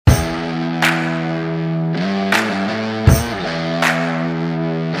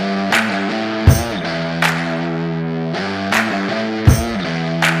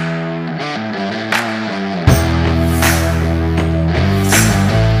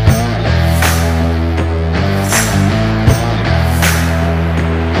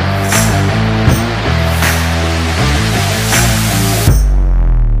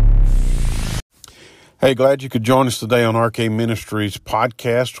Hey, glad you could join us today on RK Ministries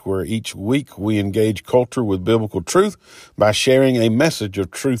podcast, where each week we engage culture with biblical truth by sharing a message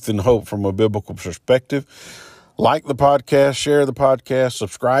of truth and hope from a biblical perspective. Like the podcast, share the podcast,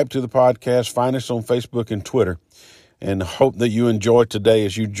 subscribe to the podcast, find us on Facebook and Twitter, and hope that you enjoy today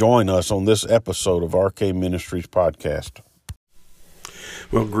as you join us on this episode of RK Ministries podcast.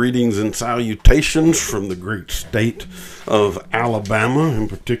 Well, greetings and salutations from the great state of Alabama, in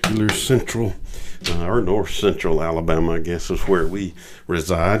particular or north central Alabama, I guess is where we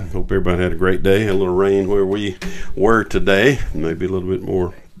reside. Hope everybody had a great day. Had a little rain where we were today, maybe a little bit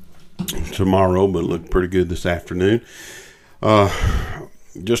more tomorrow, but it looked pretty good this afternoon.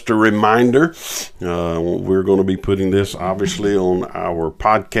 Just a reminder, we're going to be putting this obviously on our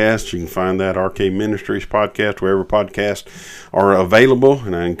podcast. You can find that RK Ministries podcast wherever podcasts are available,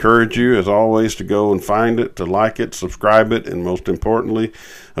 and I encourage you, as always, to go and find it, to like it, subscribe it, and most importantly,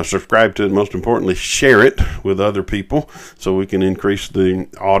 share it with other people so we can increase the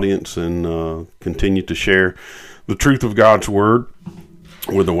audience and continue to share the truth of God's Word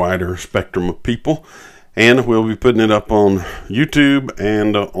with a wider spectrum of people. And we'll be putting it up on YouTube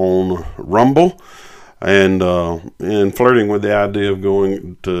and on Rumble, and flirting with the idea of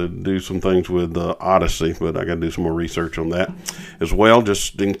going to do some things with Odyssey, but I got to do some more research on that as well,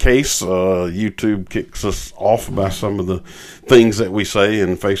 just in case YouTube kicks us off by some of the things that we say,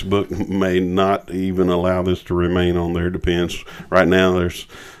 and Facebook may not even allow this to remain on there. Depends. Right now, there's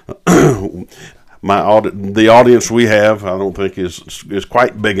the audience we have, I don't think is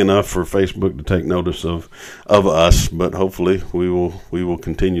quite big enough for Facebook to take notice of us, but hopefully we will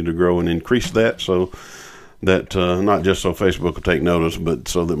continue to grow and increase that, so that not just so Facebook will take notice, but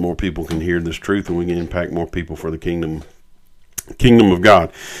so that more people can hear this truth and we can impact more people for the kingdom of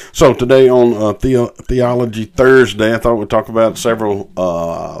God. So today on Theology Thursday, I thought we'd talk about several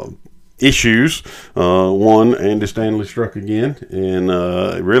issues. One, Andy Stanley struck again, and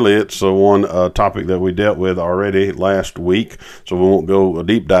really it's one topic that we dealt with already last week, so we won't go a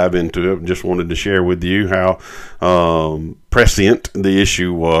deep dive into it. Just wanted to share with you how prescient the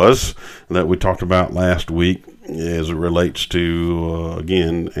issue was that we talked about last week as it relates to,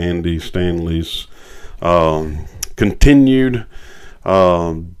 again, Andy Stanley's continued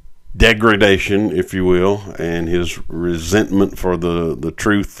degradation, if you will, and his resentment for the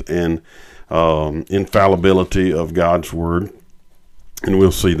truth and infallibility of God's Word. And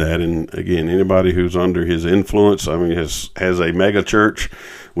we'll see that. And again, anybody who's under his influence, has a mega church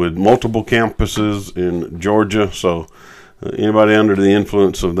with multiple campuses in Georgia. So anybody under the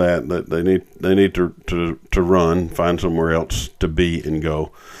influence of that they need to run, find somewhere else to be and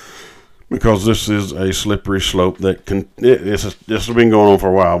go. Because this is a slippery slope that this has been going on for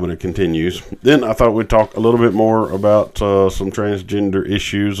a while, but it continues. Then I thought we'd talk a little bit more about some transgender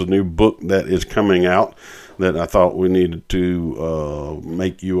issues, a new book that is coming out that I thought we needed to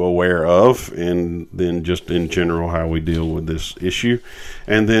make you aware of, and then just in general how we deal with this issue.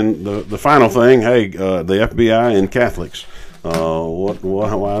 And then the final thing, the FBI and Catholics. Why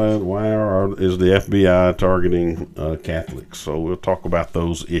is the FBI targeting Catholics? So we'll talk about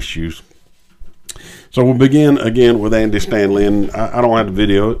those issues. So we'll begin again with Andy Stanley, and I don't have the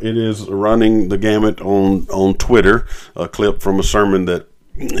video. It is running the gamut on Twitter, a clip from a sermon that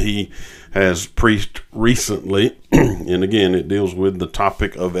he has preached recently. And again, it deals with the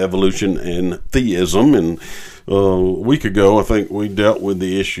topic of evolution and theism. And a week ago, I think we dealt with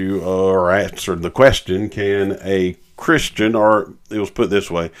the issue or answered the question, can a Christian, or it was put this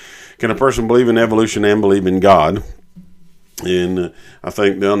way, can a person believe in evolution and believe in God? And I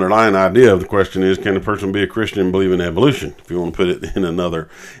think the underlying idea of the question is, can a person be a Christian and believe in evolution? If you want to put it in another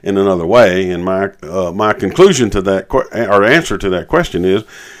way. And my conclusion to that, or answer to that question is,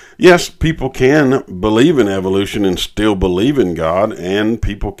 yes, people can believe in evolution and still believe in God, and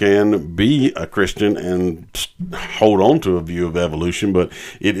people can be a Christian and hold on to a view of evolution, but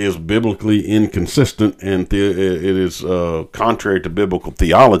it is biblically inconsistent, and it is contrary to biblical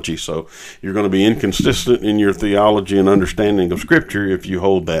theology. So you're going to be inconsistent in your theology and understanding of Scripture if you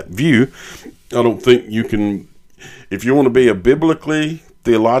hold that view. I don't think you can, if you want to be a biblically,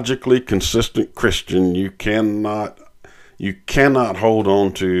 theologically consistent Christian, you cannot hold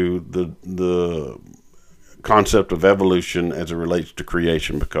on to the concept of evolution as it relates to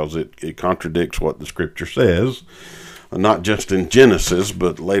creation, because it contradicts what the Scripture says, not just in Genesis,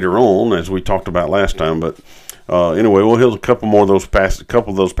 but later on, as we talked about last time. But anyway, we'll hit a couple more of those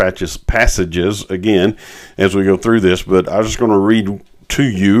passages again as we go through this. But I was just going to read to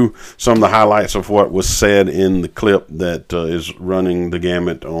you some of the highlights of what was said in the clip that is running the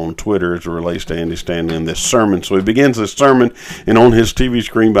gamut on Twitter as it relates to Andy Stanley in this sermon. So he begins this sermon, and on his TV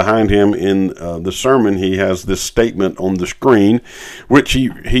screen behind him in the sermon, he has this statement on the screen, which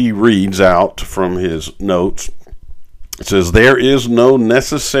he reads out from his notes. It says, "There is no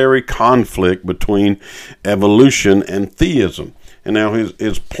necessary conflict between evolution and theism." And now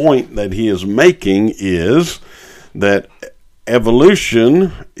his point that he is making is that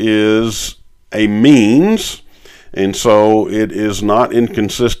evolution is a means, and so it is not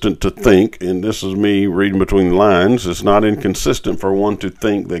inconsistent to think, and this is me reading between the lines, it's not inconsistent for one to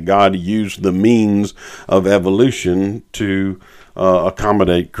think that God used the means of evolution to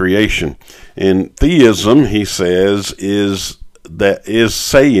accommodate creation. And theism, he says, is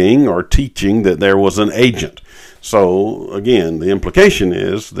saying or teaching that there was an agent. So again, the implication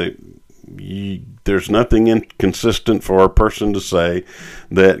is that there's nothing inconsistent for a person to say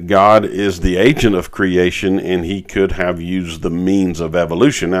that God is the agent of creation and he could have used the means of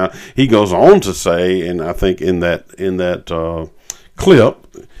evolution. Now, he goes on to say, and I think in that clip,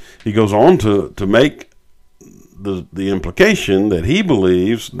 he goes on to make the implication that he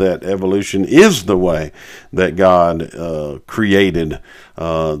believes that evolution is the way that God created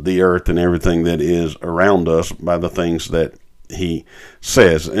the earth and everything that is around us by the things that he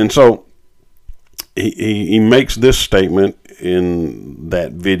says. And so he makes this statement in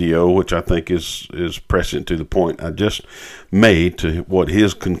that video, which I think is prescient to the point I just made, to what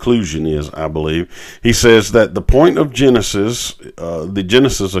his conclusion is, I believe. He says that the point of Genesis, the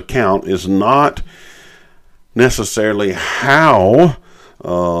Genesis account, is not necessarily how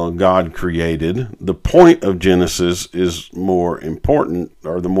God created. The point of Genesis is more important,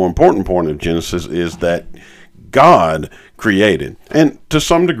 or the more important point of Genesis is that God created. And to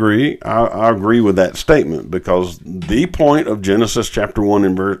some degree, I agree with that statement, because the point of Genesis chapter 1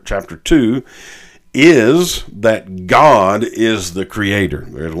 and chapter 2 is that God is the creator.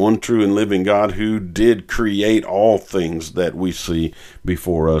 There's one true and living God who did create all things that we see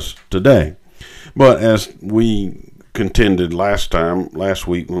before us today. But as we contended last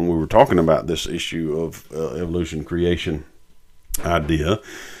week when we were talking about this issue of evolution creation idea,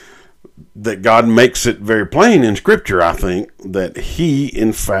 that God makes it very plain in Scripture, I think, that he,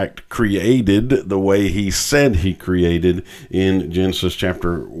 in fact, created the way he said he created in Genesis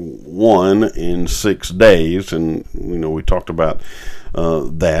chapter 1 in 6 days. And, we talked about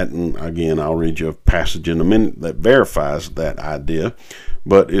that. And, again, I'll read you a passage in a minute that verifies that idea.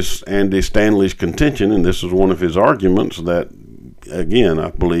 But it's Andy Stanley's contention, and this is one of his arguments, that, again,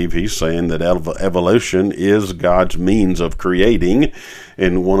 I believe he's saying that evolution is God's means of creating,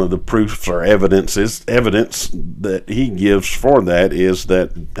 and one of the proofs or evidence that he gives for that is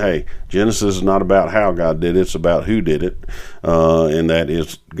that, hey, Genesis is not about how God did it, it's about who did it, and that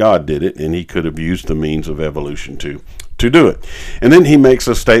is God did it, and he could have used the means of evolution to do it. And then he makes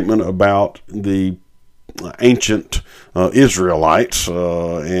a statement about the ancient Israelites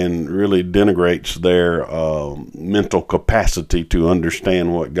and really denigrates their mental capacity to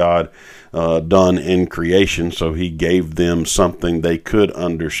understand what God done in creation. So he gave them something they could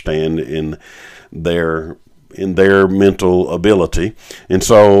understand in their mental ability, and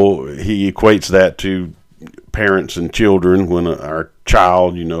so he equates that to parents and children. When our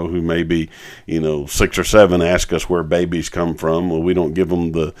child, who may be, 6 or 7, ask us where babies come from, well, we don't give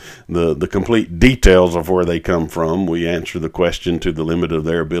them the complete details of where they come from. We answer the question to the limit of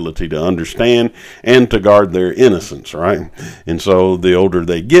their ability to understand and to guard their innocence, right? And so the older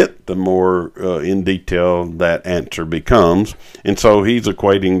they get, the more in detail that answer becomes. And so he's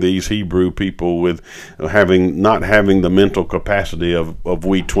equating these Hebrew people with not having the mental capacity of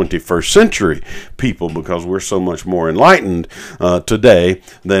we 21st century people, because we're so much more enlightened today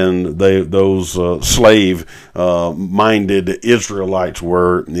than those slave-minded Israelites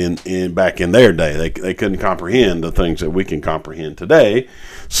were back in their day. They couldn't comprehend the things that we can comprehend today,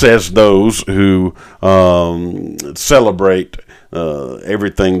 says those who celebrate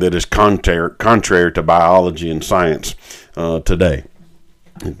everything that is contrary to biology and science today.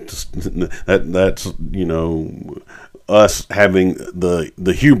 That's us having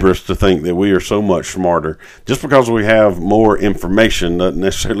the hubris to think that we are so much smarter. Just because we have more information doesn't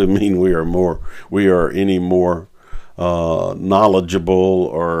necessarily mean we are any more knowledgeable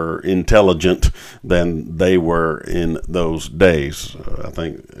or intelligent than they were in those days. I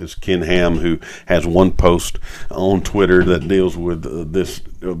think it's Ken Ham who has one post on Twitter that deals with this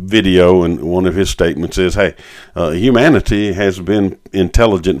video, and one of his statements is, hey, humanity has been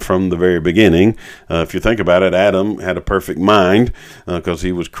intelligent from the very beginning. If you think about it, Adam had a perfect mind because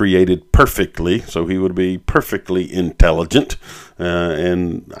he was created perfectly, so he would be perfectly intelligent.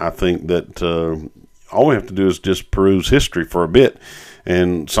 And I think that all we have to do is just peruse history for a bit.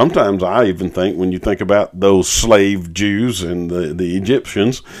 And sometimes I even think, when you think about those slave Jews and the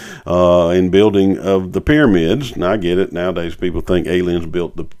Egyptians in building of the pyramids, and I get it, nowadays people think aliens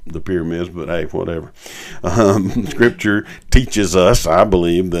built the pyramids, but hey, whatever. Scripture teaches us, I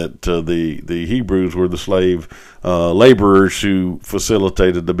believe, that the Hebrews were the slave laborers who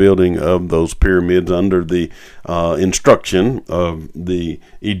facilitated the building of those pyramids under the instruction of the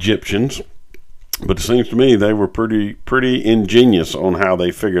Egyptians. But it seems to me they were pretty ingenious on how they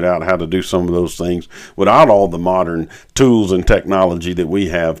figured out how to do some of those things without all the modern tools and technology that we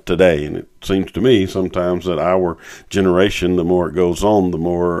have today. And it seems to me sometimes that our generation, the more it goes on, the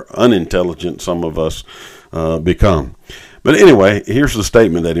more unintelligent some of us become. But anyway, here's the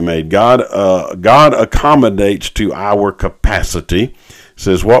statement that he made. God accommodates to our capacity.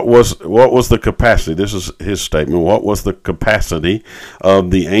 Says, what was the capacity? This is his statement. What was the capacity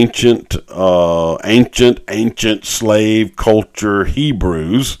of the ancient slave culture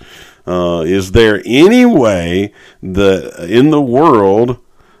Hebrews? Is there any way in the world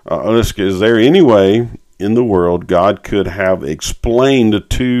God could have explained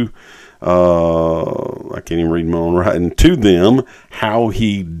to I can't even read my own writing, to them how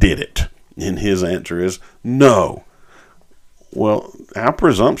he did it? And his answer is no. Well, how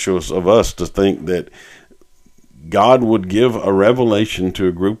presumptuous of us to think that God would give a revelation to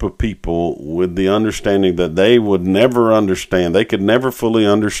a group of people with the understanding that they would never understand. They could never fully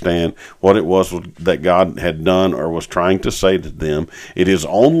understand what it was that God had done or was trying to say to them. It is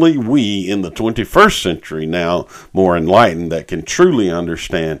only we in the 21st century now, more enlightened, that can truly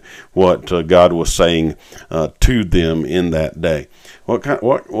understand what God was saying to them in that day.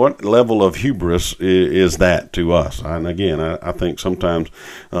 What level of hubris is that to us? And again, I think sometimes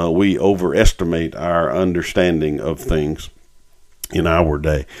we overestimate our understanding of things in our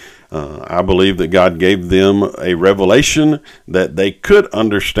day. I believe that God gave them a revelation that they could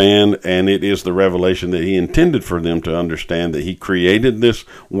understand, and it is the revelation that he intended for them to understand, that he created this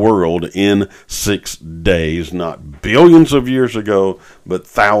world in 6 days, not billions of years ago, but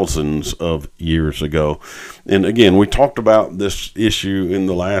thousands of years ago. And again, we talked about this issue in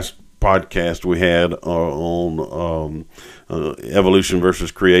the last podcast we had on evolution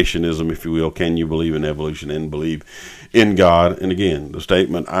versus creationism, if you will. Can you believe in evolution and believe in God? And again, the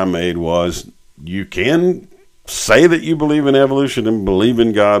statement I made was, you can say that you believe in evolution and believe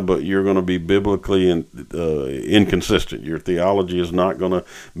in God, but you're going to be biblically inconsistent. Your theology is not going to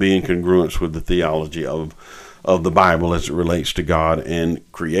be in congruence with the theology of the Bible as it relates to God and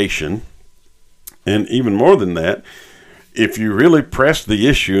creation. And even more than that, if you really press the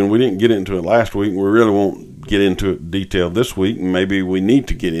issue, and we didn't get into it last week, and we really won't get into it in detail this week, and maybe we need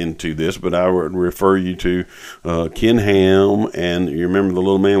to get into this, but I would refer you to Ken Ham, and you remember the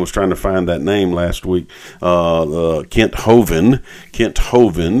little man was trying to find that name last week, Kent Hovind.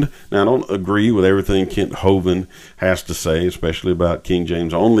 Now, I don't agree with everything Kent Hovind has to say, especially about King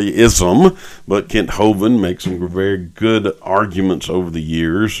James onlyism, but Kent Hovind makes some very good arguments over the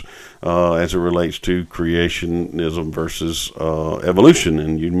years as it relates to creationism versus evolution.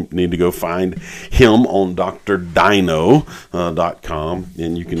 And you need to go find him on drdino.com,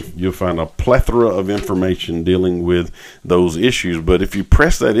 and you'll find a plethora of information dealing with those issues. But if you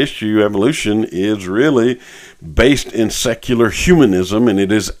press that issue, evolution is really based in secular humanism, and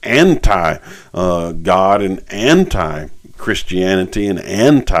it is anti-God and anti-Christianity and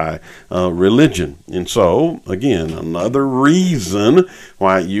anti-religion. And so, again, another reason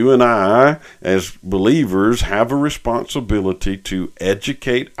why you and I, as believers, have a responsibility to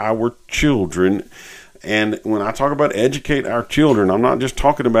educate our children. And when I talk about educate our children, I'm not just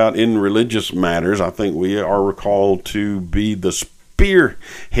talking about in religious matters. I think we are called to be the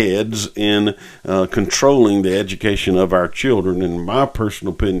spearheads in controlling the education of our children. And my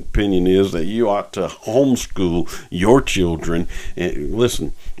personal opinion is that you ought to homeschool your children. And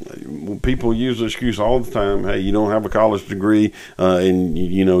listen, people use the excuse all the time, hey, you don't have a college degree, and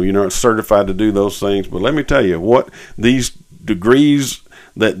you're not certified to do those things. But let me tell you, what these degrees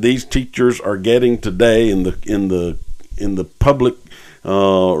that these teachers are getting today in the public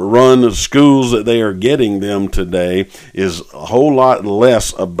run schools that they are getting them today is a whole lot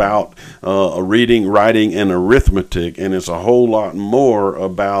less about reading, writing, and arithmetic, and it's a whole lot more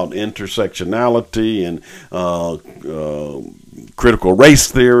about intersectionality and critical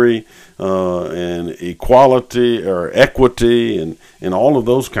race theory and equality or equity and all of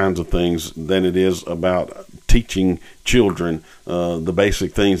those kinds of things than it is about teaching children the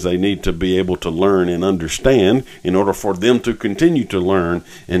basic things they need to be able to learn and understand in order for them to continue to learn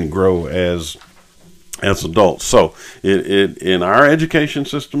and grow as adults. So in our education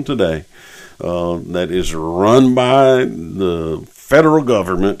system today, that is run by the federal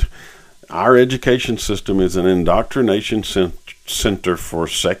government, our education system is an indoctrination center for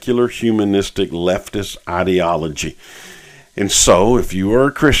secular, humanistic, leftist ideology. And so, if you are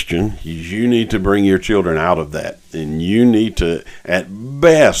a Christian, you need to bring your children out of that. And you need to, at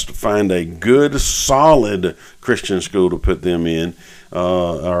best, find a good, solid Christian school to put them in,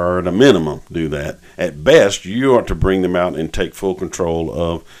 or at a minimum, do that. At best, you ought to bring them out and take full control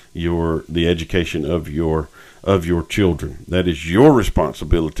of the education of your children. That is your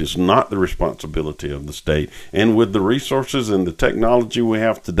responsibility. It's not the responsibility of the state. And with the resources and the technology we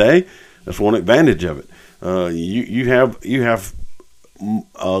have today, that's one advantage of it. You have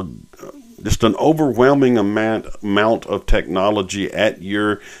just an overwhelming amount of technology at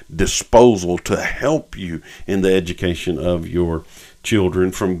your disposal to help you in the education of your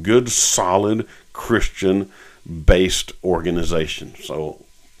children from good, solid, Christian-based organizations. So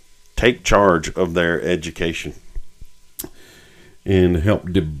take charge of their education and help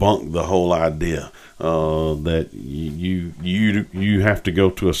debunk the whole idea that you have to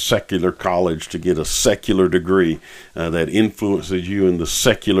go to a secular college to get a secular degree that influences you in the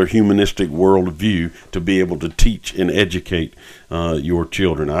secular humanistic worldview to be able to teach and educate your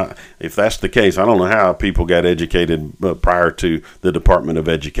children. If that's the case, I don't know how people got educated prior to the Department of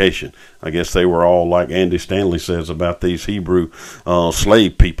Education. I guess they were all like Andy Stanley says about these Hebrew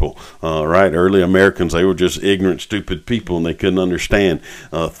slave people, right? Early Americans, they were just ignorant, stupid people, and they couldn't understand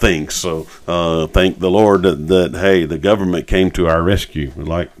things. So thank the Lord that, hey, the government came to our rescue.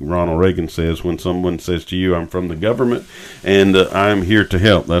 Like Ronald Reagan says, when someone says to you, I'm from the government and I'm here to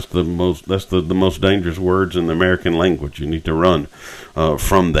help. That's the most dangerous words in the American language. You need to run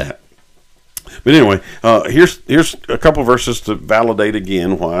from that. But anyway, here's a couple verses to validate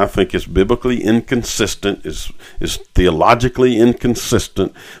again why I think it's biblically inconsistent, is theologically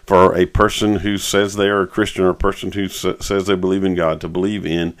inconsistent for a person who says they are a Christian or a person who says they believe in God to believe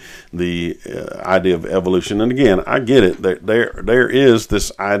in the idea of evolution. And again, I get it. There is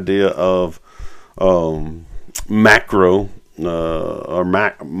this idea of macro or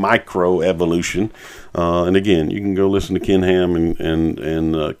micro evolution. And again, you can go listen to Ken Ham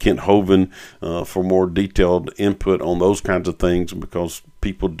and Kent Hovind for more detailed input on those kinds of things, because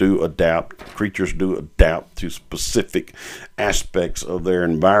people do adapt, creatures do adapt to specific aspects of their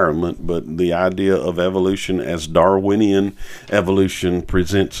environment. But the idea of evolution as Darwinian evolution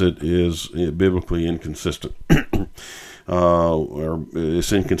presents it is biblically inconsistent. Or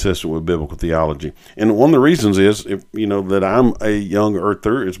it's inconsistent with biblical theology. And one of the reasons is, that I'm a young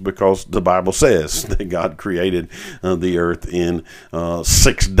earther is because the Bible says that God created the earth in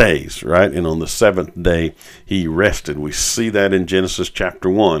 6 days, right? And on the seventh day, he rested. We see that in Genesis chapter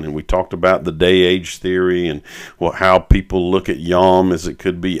 1. And we talked about the day-age theory and how people look at Yom as it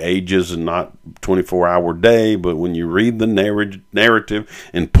could be ages and not 24-hour day. But when you read the narrative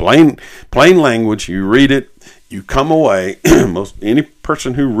in plain language, you read it, you come away, any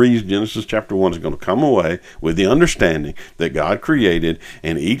person who reads Genesis chapter 1 is going to come away with the understanding that God created,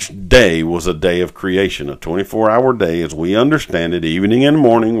 and each day was a day of creation. A 24-hour day, as we understand it, evening and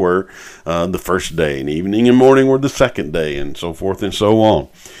morning were the first day, and evening and morning were the second day, and so forth and so on.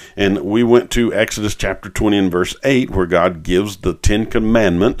 And we went to Exodus chapter 20 and verse 8, where God gives the 10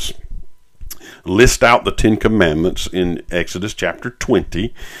 commandments. List out the 10 commandments in Exodus chapter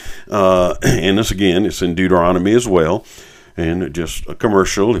 20. And this, again, it's in Deuteronomy as well. And just a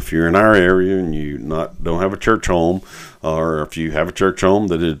commercial, if you're in our area and you don't have a church home, or if you have a church home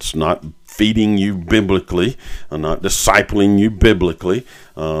that it's not feeding you biblically, not discipling you biblically,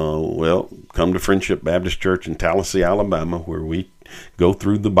 well, come to Friendship Baptist Church in Tallahassee, Alabama, where we go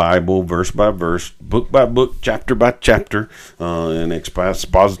through the Bible verse by verse, book by book, chapter by chapter, and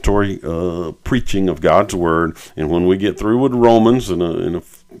expository preaching of God's Word. And when we get through with Romans in a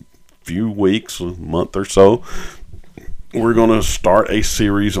few weeks, a month or so, we're going to start a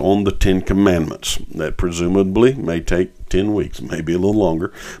series on the 10 Commandments that presumably may take 10 weeks, maybe a little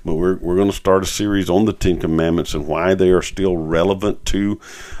longer, but we're going to start a series on the 10 Commandments and why they are still relevant to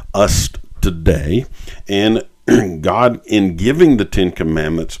us today. And God, in giving the Ten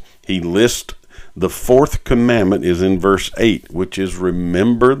Commandments, he lists the fourth commandment is in verse 8, which is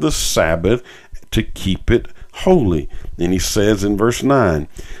remember the Sabbath to keep it holy. And he says in verse 9,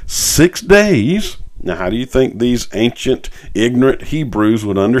 6 days. Now, how do you think these ancient, ignorant Hebrews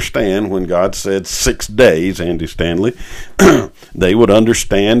would understand when God said 6 days, Andy Stanley? They would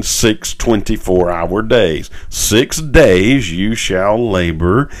understand 6 24-hour days. 6 days you shall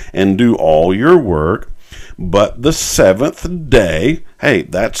labor and do all your work, but the seventh day, hey,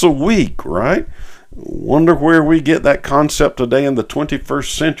 that's a week, right? Wonder where we get that concept today in the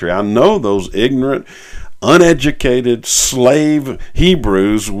 21st century. I know those ignorant, uneducated slave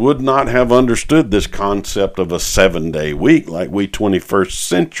Hebrews would not have understood this concept of a 7-day week like we 21st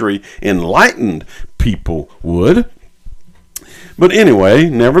century enlightened people would. But anyway,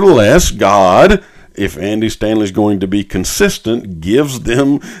 nevertheless, God, if Andy Stanley's going to be consistent, gives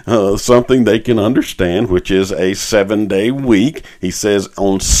them something they can understand, which is a 7-day week. He says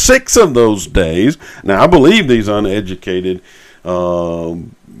on 6 of those days. Now, I believe these uneducated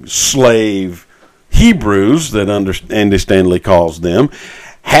slave Hebrews, that Andy Stanley calls them,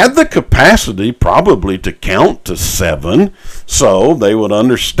 had the capacity probably to count to 7, so they would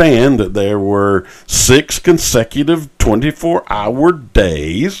understand that there were 6 consecutive 24-hour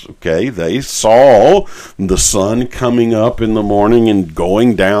days. Okay, they saw the sun coming up in the morning and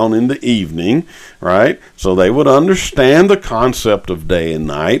going down in the evening, right? So they would understand the concept of day and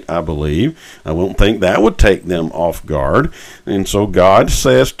night, I believe. I won't think that would take them off guard. And so God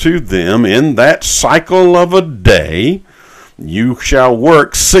says to them, in that cycle of a day, you shall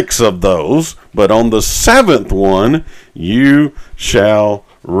work 6 of those, but on the 7th one you shall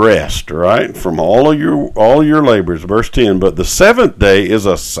rest, right? From all your labors. Verse 10, but the 7th day is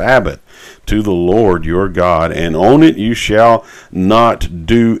a Sabbath to the Lord your God, and on it you shall not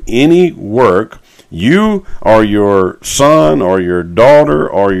do any work, you or your son or your daughter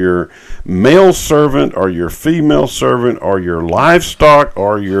or your male servant or your female servant or your livestock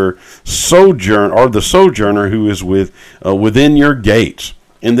or your sojourn or the sojourner who is within your gates.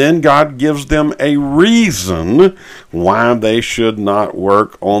 And then God gives them a reason why they should not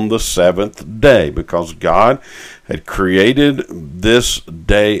work on the 7th day, because God had created this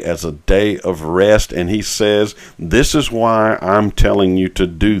day as a day of rest, and he says, this is why I'm telling you to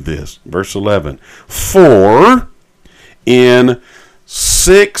do this. Verse 11, for in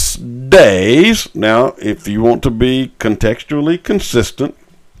 6 days, now if you want to be contextually consistent,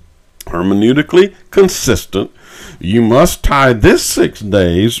 hermeneutically consistent, you must tie this 6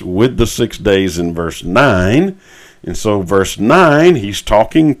 days with the 6 days in verse 9. And so verse 9, he's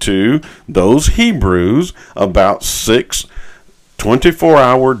talking to those Hebrews about 6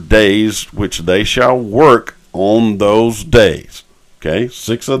 24-hour days which they shall work on those days. Okay,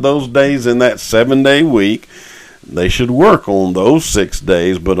 6 of those days in that 7-day week, they should work on those 6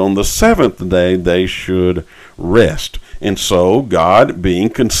 days, but on the 7th day they should rest. And so God, being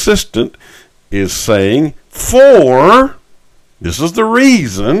consistent, is saying, for, this is the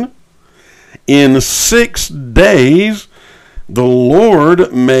reason, in 6 days the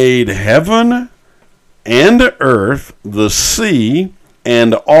Lord made heaven and earth, the sea,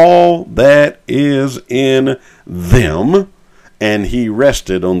 and all that is in them, and he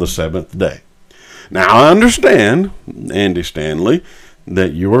rested on the 7th day. Now, I understand, Andy Stanley,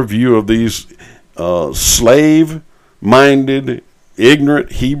 that your view of these slave-minded,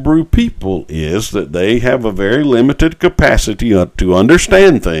 ignorant Hebrew people is that they have a very limited capacity to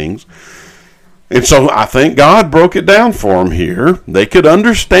understand things. And so I think God broke it down for them here. They could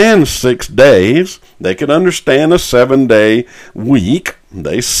understand 6 days. They could understand a 7-day week.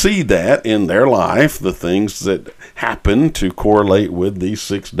 They see that in their life, the things that happen to correlate with these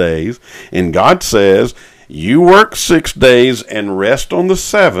 6 days. And God says, you work 6 days and rest on the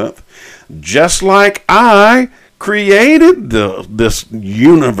 7th, just like I created this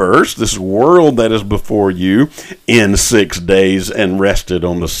universe, this world that is before you, in 6 days and rested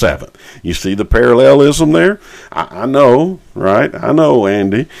on the 7th. You see the parallelism there? I know, right? I know,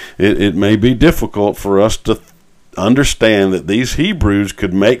 Andy. It may be difficult for us to understand that these Hebrews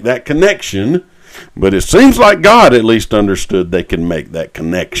could make that connection, but it seems like God at least understood they can make that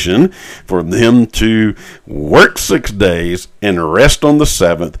connection for them to work 6 days and rest on the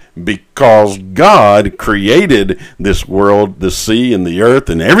 7th, because God created this world, the sea and the earth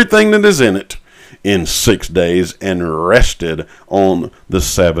and everything that is in it in 6 days and rested on the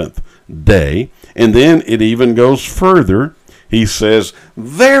 7th day. And then it even goes further. He says,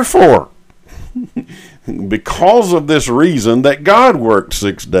 therefore, because of this reason that God worked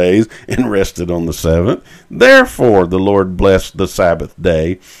 6 days and rested on the 7th, therefore the Lord blessed the Sabbath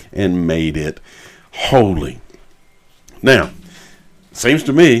day and made it holy. Now, seems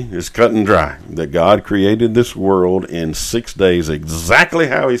to me it's cut and dry that God created this world in 6 days exactly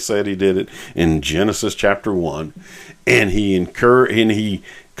how he said he did it in Genesis chapter 1. And he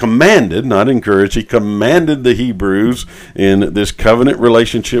commanded, not encouraged, he commanded the Hebrews in this covenant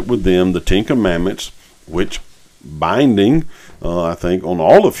relationship with them, the 10 Commandments, which binding, I think, on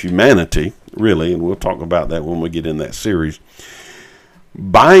all of humanity, really, and we'll talk about that when we get in that series,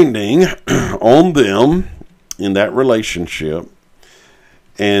 binding on them in that relationship,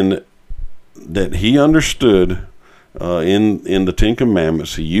 and that he understood in the 10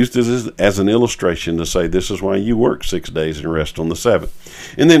 Commandments. He used this as an illustration to say, this is why you work 6 days and rest on the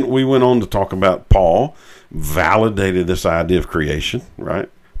seventh. And then we went on to talk about Paul validated this idea of creation, right?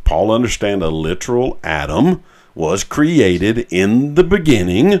 Paul understand a literal Adam was created in the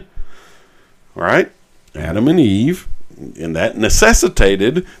beginning, right? Adam and Eve. And that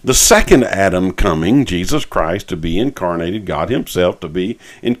necessitated the second Adam coming, Jesus Christ, to be incarnated, God himself to be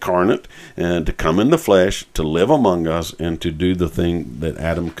incarnate, and to come in the flesh, to live among us, and to do the thing that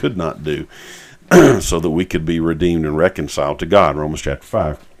Adam could not do, so that we could be redeemed and reconciled to God, Romans chapter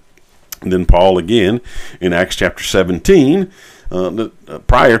 5. And then Paul again, in Acts chapter 17,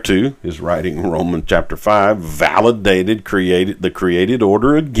 prior to his writing Romans chapter 5, validated the created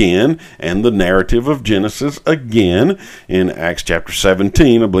order again and the narrative of Genesis again in Acts chapter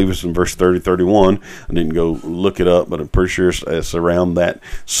 17. I believe it's in verse 30-31. I didn't go look it up, but I'm pretty sure it's around that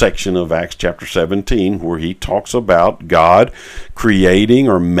section of Acts chapter 17 where he talks about God creating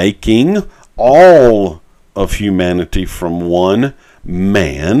or making all of humanity from one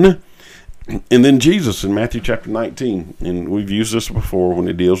man. And then Jesus in Matthew chapter 19, and we've used this before when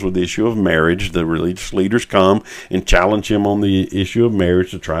it deals with the issue of marriage. The religious leaders come and challenge him on the issue of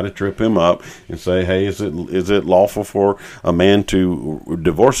marriage to try to trip him up and say, hey, is it lawful for a man to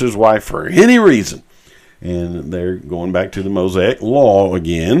divorce his wife for any reason? And they're going back to the Mosaic law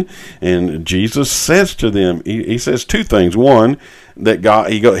again. And Jesus says to them, he says two things. One, that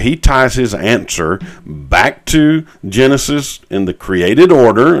he ties his answer back to Genesis in the created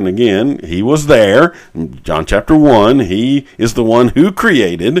order. And again, he was there. In John chapter 1, he is the one who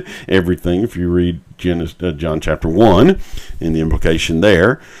created everything, if you read John chapter 1 and the implication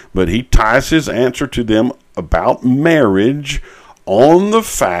there. But he ties his answer to them about marriage on the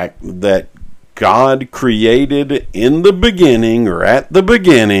fact that God created in the beginning, or at the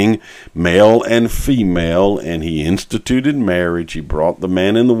beginning, male and female, and he instituted marriage. He brought the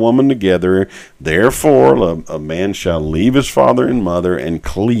man and the woman together. Therefore, a man shall leave his father and mother and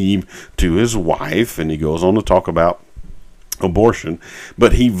cleave to his wife. And he goes on to talk about abortion.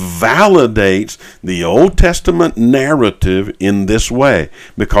 But he validates the Old Testament narrative in this way,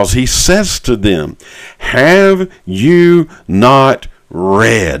 because he says to them, have you not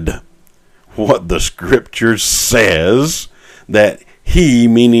read what the scripture says, that he,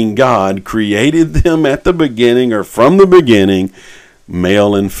 meaning God, created them at the beginning, or from the beginning,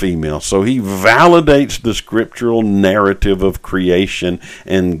 male and female. So he validates the scriptural narrative of creation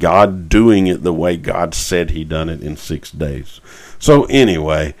and God doing it the way God said he done it in 6 days. So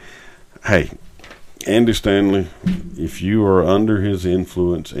anyway, hey, Andy Stanley, if you are under his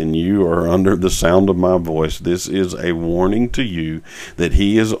influence and you are under the sound of my voice, this is a warning to you that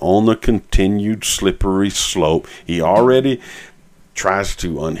he is on the continued slippery slope. He already tries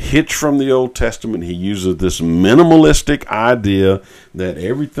to unhitch from the Old Testament. He uses this minimalistic idea that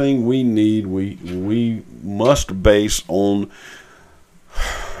everything we need, we must base on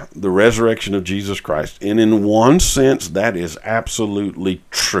the resurrection of Jesus Christ. And in one sense, that is absolutely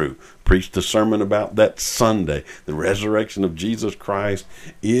true. Preached a sermon about that Sunday. The resurrection of Jesus Christ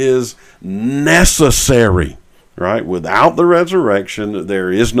is necessary, right? Without the resurrection,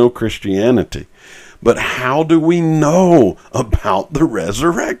 there is no Christianity. But how do we know about the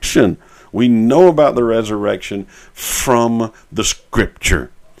resurrection? We know about the resurrection from the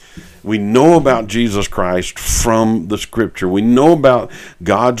Scripture. We know about Jesus Christ from the Scripture. We know about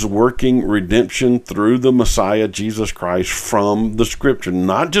God's working redemption through the Messiah, Jesus Christ, from the Scripture.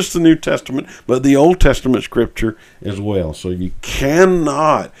 Not just the New Testament, but the Old Testament Scripture as well. So you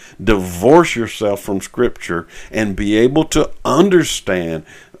cannot divorce yourself from Scripture and be able to understand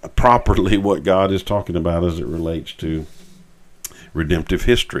properly what God is talking about as it relates to redemptive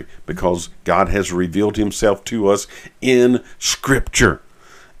history, because God has revealed himself to us in Scripture.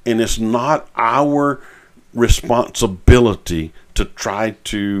 And it's not our responsibility to try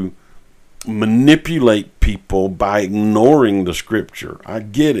to manipulate people by ignoring the Scripture. I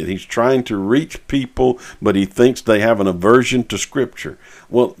get it. He's trying to reach people, but he thinks they have an aversion to Scripture.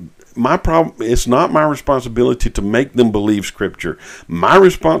 Well, my problem, it's not my responsibility to make them believe Scripture. My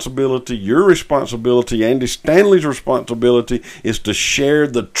responsibility, your responsibility, Andy Stanley's responsibility is to share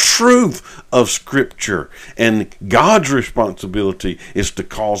the truth of Scripture. And God's responsibility is to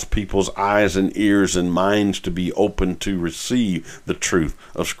cause people's eyes and ears and minds to be open to receive the truth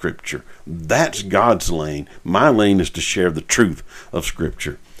of Scripture. That's God's lane. My lane is to share the truth of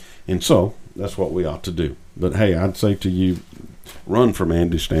Scripture. And so, that's what we ought to do. But hey, I'd say to you, run from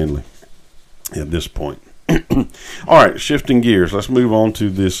Andy Stanley at this point. All right, shifting gears. Let's move on to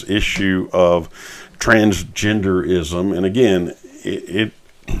this issue of transgenderism. And again,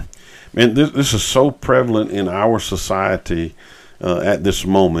 this is so prevalent in our society at this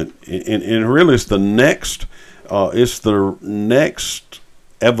moment. And really, it's the next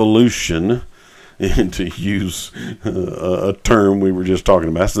evolution. And to use a term we were just talking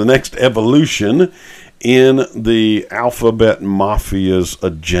about, it's the next evolution in the alphabet mafia's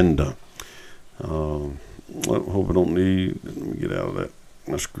agenda. I hope I don't need, let me get out of that.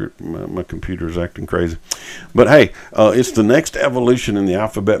 My script, my computer's acting crazy. But hey, it's the next evolution in the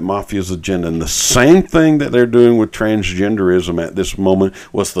alphabet mafia's agenda. And the same thing that they're doing with transgenderism at this moment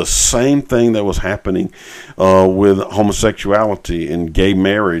was the same thing that was happening with homosexuality and gay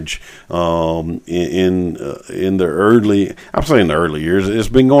marriage in the early, I'm saying the early years. It's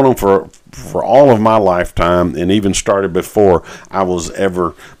been going on for all of my lifetime, and even started before I was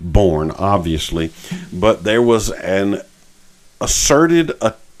ever born, obviously. But there was an asserted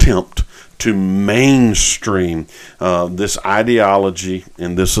attempt to mainstream this ideology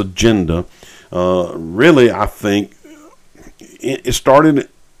and this agenda. Really, I think it started,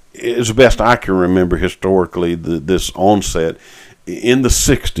 as best I can remember historically, this onset in the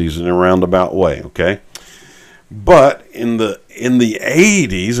 60s in a roundabout way, okay? But in the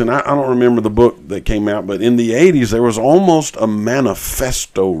 80s, and I don't remember the book that came out, but in the 80s there was almost a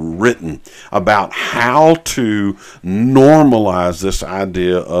manifesto written about how to normalize this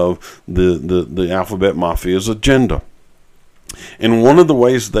idea of the alphabet mafia's agenda. And one of the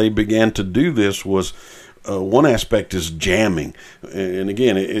ways they began to do this was, one aspect is jamming. And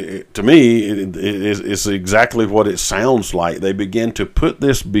again, to me, it's exactly what it sounds like. They began to put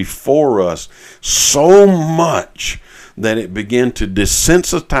this before us so much that it began to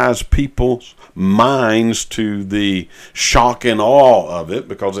desensitize people's minds to the shock and awe of it,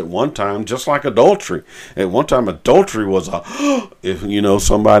 because at one time, just like adultery, adultery was if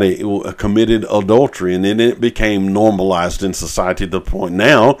somebody committed adultery, and then it became normalized in society to the point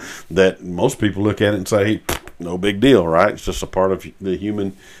now that most people look at it and say, no big deal, right? It's just a part of the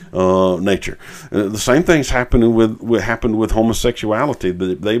human nature. The same thing's happened with homosexuality.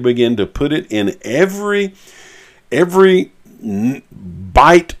 They begin to put it in every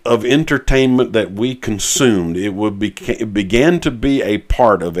bite of entertainment that we consumed. It began to be a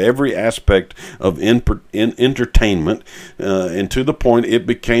part of every aspect of entertainment, and to the point it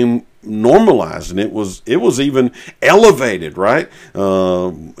became normalized, and it was even elevated, right?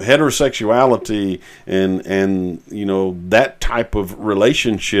 Heterosexuality and that type of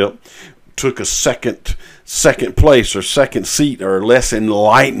relationship took a second place or second seat, or less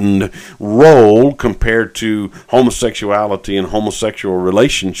enlightened role compared to homosexuality and homosexual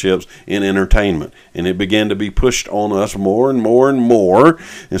relationships in entertainment. And it began to be pushed on us more and more and more,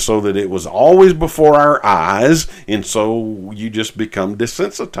 and so that it was always before our eyes, and so you just become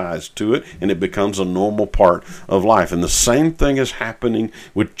desensitized to it, and it becomes a normal part of life. And the same thing is happening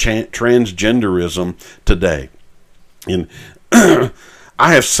with transgenderism today. And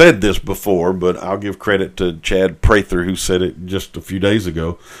I have said this before, but I'll give credit to Chad Prather, who said it just a few days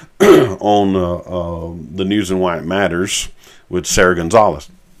ago on the News and Why It Matters with Sarah Gonzalez.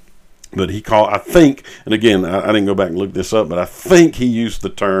 But he called, I think, and again, I didn't go back and look this up, but I think he used the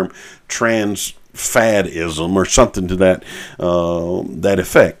term transfadism or something to that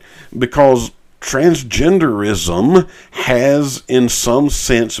effect, because transgenderism has in some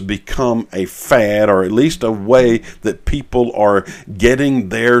sense become a fad, or at least a way that people are getting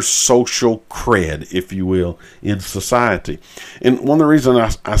their social cred, if you will, in society. And one of the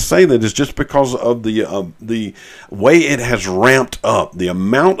reasons I say that is just because of the way it has ramped up, the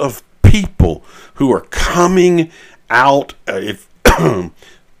amount of people who are coming out,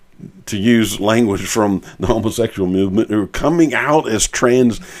 to use language from the homosexual movement, who are coming out as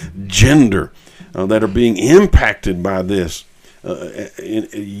transgender, that are being impacted by this.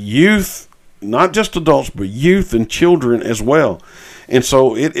 Youth, not just adults, but youth and children as well. And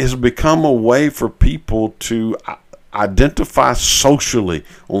so it has become a way for people to identify socially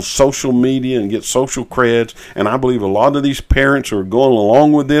on social media and get social creds. And I believe a lot of these parents who are going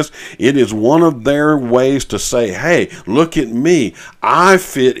along with this, it is one of their ways to say, hey, look at me. I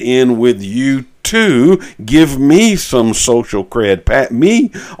fit in with you too. Give me some social cred. Pat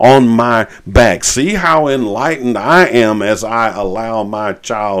me on my back. See how enlightened I am as I allow my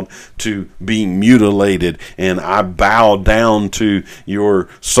child to be mutilated and I bow down to your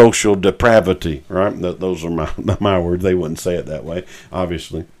social depravity, right? Those are my words. They wouldn't say it that way,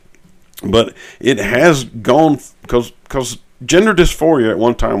 obviously. But it has gone, because gender dysphoria at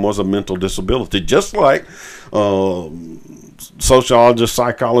one time was a mental disability, just like sociologists,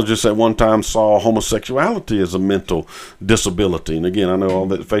 psychologists at one time saw homosexuality as a mental disability. And again, I know all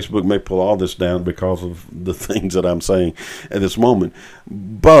that Facebook may pull all this down because of the things that I'm saying at this moment.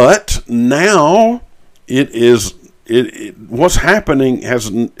 But now what's happening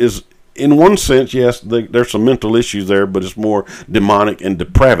is in one sense, yes, there's some mental issues there, but it's more demonic and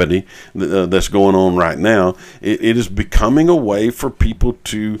depravity that's going on right now. It is becoming a way for people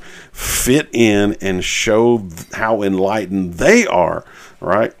to fit in and show how enlightened they are,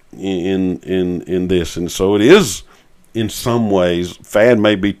 right, in this. And so it is, in some ways, fad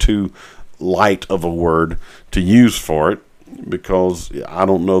may be too light of a word to use for it, because I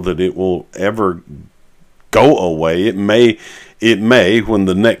don't know that it will ever go away. It may, when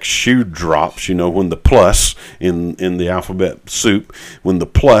the next shoe drops, when the plus in the alphabet soup, when the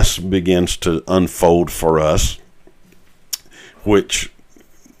plus begins to unfold for us, which,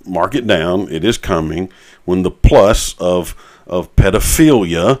 mark it down, it is coming, when the plus of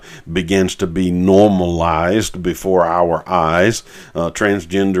pedophilia begins to be normalized before our eyes,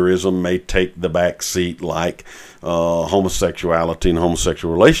 transgenderism may take the back seat like homosexuality and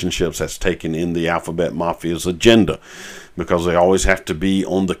homosexual relationships has taken in the alphabet mafia's agenda, because they always have to be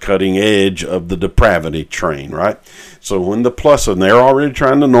on the cutting edge of the depravity train, right? So when the plus, and they're already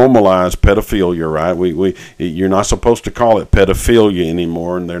trying to normalize pedophilia, right? You're not supposed to call it pedophilia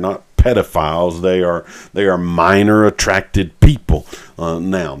anymore, and they're not pedophiles. They are minor attracted people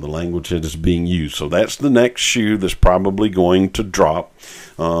now, the language that is being used. So that's the next shoe that's probably going to drop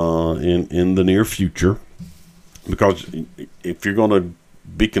in the near future, because if you're going to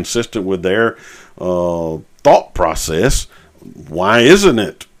be consistent with their thought process, why isn't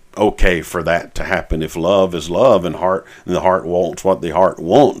it okay for that to happen? If love is love and the heart wants what the heart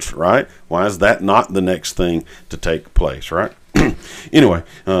wants, right? Why is that not the next thing to take place, right? Anyway,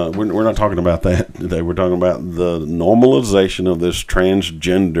 we're not talking about that today. We're talking about the normalization of this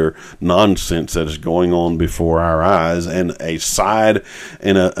transgender nonsense that is going on before our eyes, and a side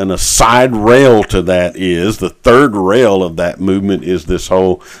rail to that is, the third rail of that movement is this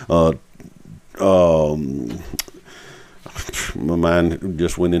whole my mind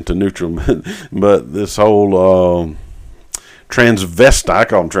just went into neutral, but this whole transvestite, I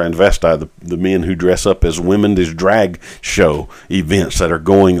call them transvestite, the men who dress up as women, these drag show events that are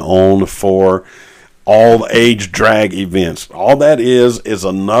going on for all age drag events. All that is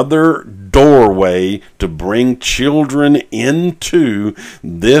another doorway to bring children into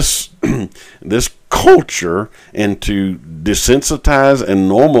this culture, and to desensitize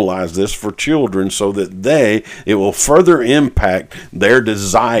and normalize this for children, so that it will further impact their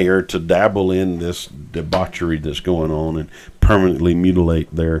desire to dabble in this debauchery that's going on and permanently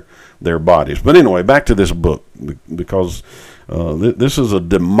mutilate their bodies. But anyway, back to this book, because this is a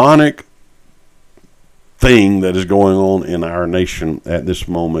demonic thing that is going on in our nation at this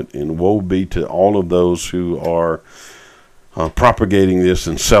moment, and woe be to all of those who are propagating this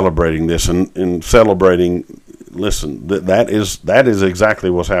and celebrating this and celebrating. Listen, that is exactly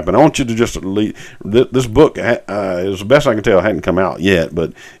what's happened. I want you to just this book, as the best I can tell, hadn't come out yet,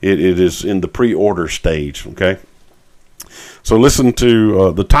 but it is in the pre-order stage. Okay, so listen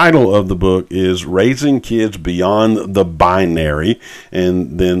to the title of the book is "Raising Kids Beyond the Binary,"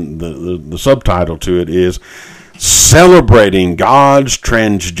 and then the subtitle to it is "Celebrating God's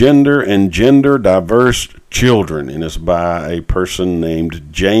Transgender and Gender Diverse Children," and it's by a person named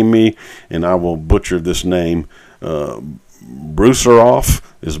Jamie, and I will butcher this name, Bruesehoff,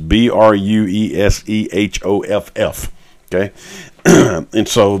 is Bruesehoff. Okay, and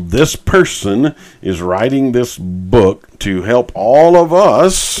so this person is writing this book to help all of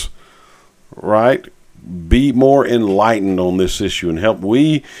us, right, be more enlightened on this issue, and help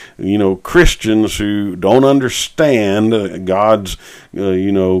Christians who don't understand God's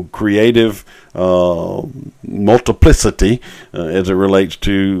creative multiplicity as it relates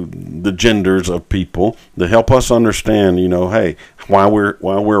to the genders of people, to help us understand hey, why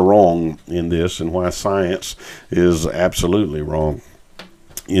we're wrong in this, and why science is absolutely wrong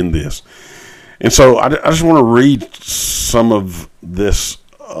in this. And so I just want to read some of this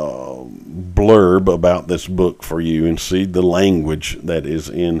blurb about this book for you and see the language that is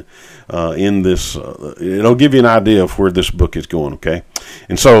in this. It'll give you an idea of where this book is going, okay?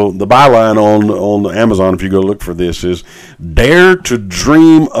 And so the byline on Amazon, if you go look for this, is "Dare to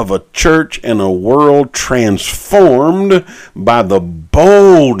dream of a church and a world transformed by the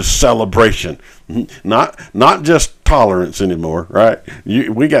bold celebration." Not just tolerance anymore, right?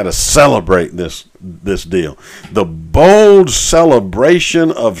 We got to celebrate this deal. The bold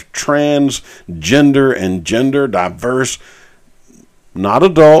celebration of transgender and gender diverse, not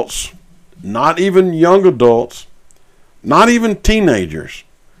adults, not even young adults, not even teenagers,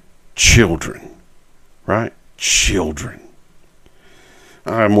 children, right? Children.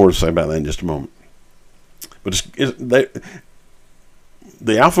 I have more to say about that in just a moment. But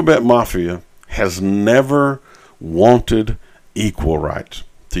the Alphabet Mafia has never wanted equal rights.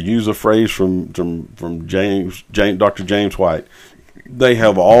 To use a phrase from Dr. James White, they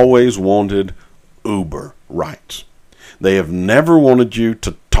have always wanted uber rights. They have never wanted you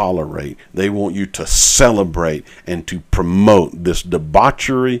to tolerate. They want you to celebrate and to promote this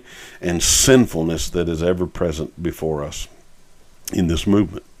debauchery and sinfulness that is ever present before us in this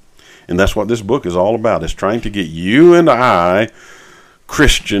movement. And that's what this book is all about. It's trying to get you and I,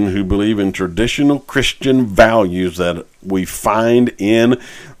 Christian, who believe in traditional Christian values that we find in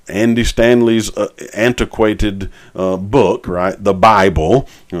Andy Stanley's antiquated book, right? The Bible,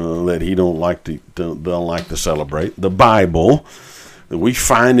 that he don't like to celebrate. The Bible that we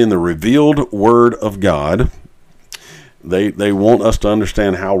find in the revealed Word of God. They want us to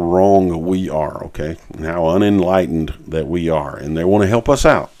understand how wrong we are, okay, and how unenlightened that we are, and they want to help us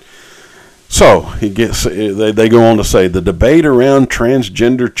out. So they go on to say, the debate around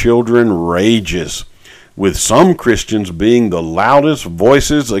transgender children rages, with some Christians being the loudest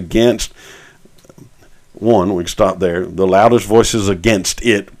voices against, we can stop there, the loudest voices against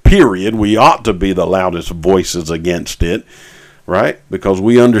it, period. We ought to be the loudest voices against it, right? Because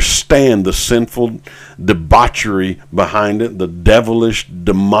we understand the sinful debauchery behind it, the devilish,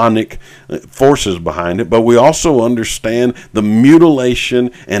 demonic forces behind it, but we also understand the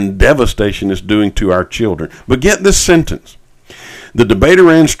mutilation and devastation it's doing to our children. But get this sentence. The debate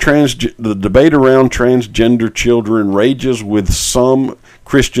around transgender children rages, with some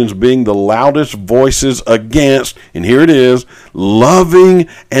Christians being the loudest voices against, and here it is, loving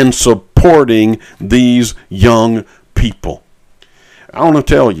and supporting these young people. I want to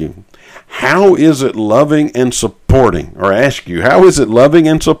tell you, how is it loving and supporting, or ask you, how is it loving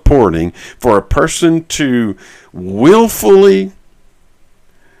and supporting for a person to willfully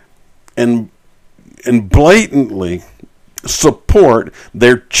and blatantly support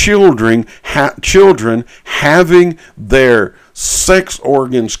their children having their sex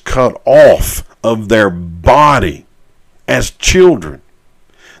organs cut off of their body as children?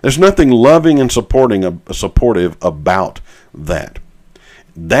 There's nothing loving and supportive about that.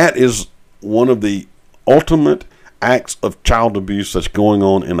 That is one of the ultimate acts of child abuse that's going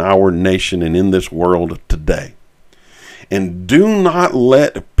on in our nation and in this world today. And do not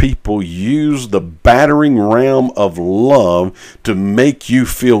let people use the battering ram of love to make you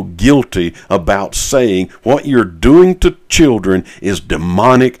feel guilty about saying what you're doing to children is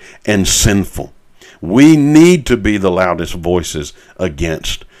demonic and sinful. We need to be the loudest voices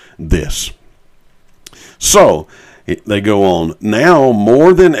against this. So, they go on, now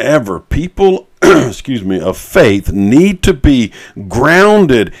more than ever, people of faith need to be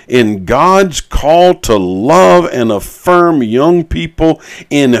grounded in God's call to love and affirm young people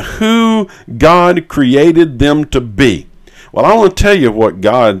in who God created them to be. Well, I want to tell you what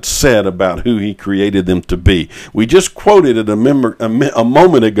God said about who he created them to be. We just quoted it a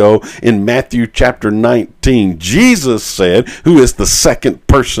moment ago in Matthew chapter 19. Jesus said, who is the second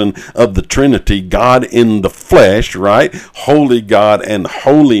person of the Trinity, God in the flesh, right? Holy God and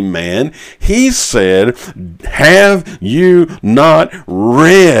holy man. He said, have you not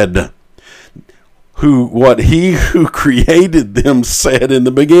read what he who created them said in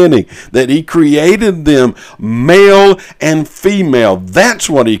the beginning, that he created them male and female. That's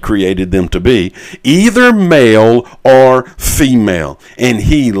what he created them to be, either male or female. And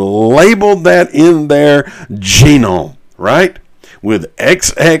he labeled that in their genome, right? With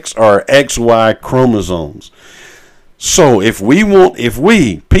XX or XY chromosomes. So if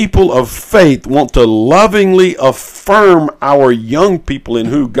we, people of faith, want to lovingly affirm our young people in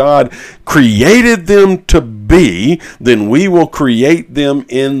who God created them to be, then we will create them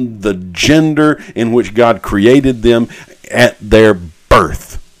in the gender in which God created them at their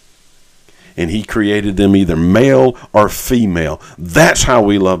birth. And he created them either male or female. That's how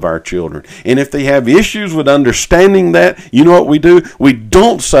we love our children. And if they have issues with understanding that, you know what we do? We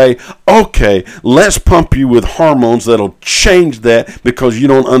don't say, okay, let's pump you with hormones that'll change that because you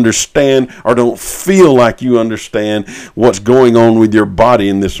don't understand or don't feel like you understand what's going on with your body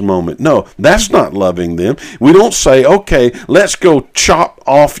in this moment. No, that's not loving them. We don't say, okay, let's go chop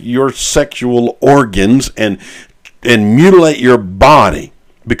off your sexual organs and mutilate your body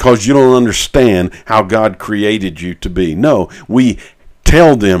because you don't understand how God created you to be. No, we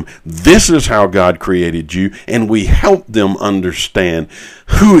tell them this is how God created you, and we help them understand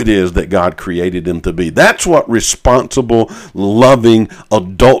who it is that God created them to be. That's what responsible, loving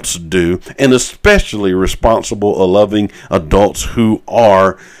adults do, and especially responsible, loving adults who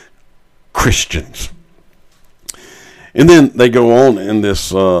are Christians. And then they go on in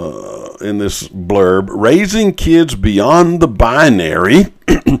this blurb, raising kids beyond the binary.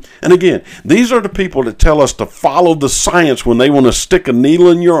 And again, these are the people that tell us to follow the science when they want to stick a needle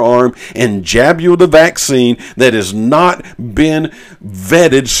in your arm and jab you with a vaccine that has not been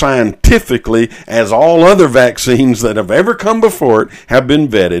vetted scientifically, as all other vaccines that have ever come before it have been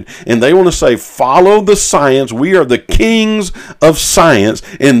vetted. And they want to say, follow the science. We are the kings of science.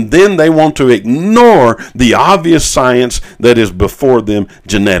 And then they want to ignore the obvious science that is before them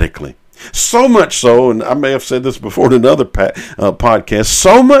genetically. So much so, and I may have said this before in another podcast,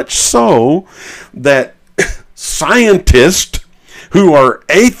 so much so that scientists who are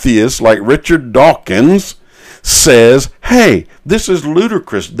atheists like Richard Dawkins says, hey, this is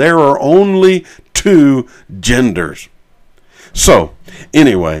ludicrous. There are only two genders. So,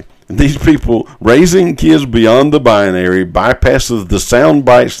 anyway, these people raising kids beyond the binary bypasses the sound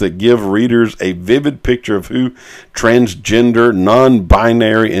bites that give readers a vivid picture of who transgender,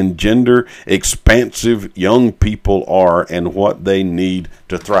 non-binary, and gender expansive young people are and what they need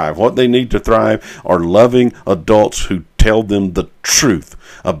to thrive. What they need to thrive are loving adults who tell them the truth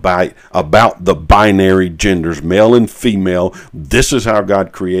about the binary genders, male and female. This is how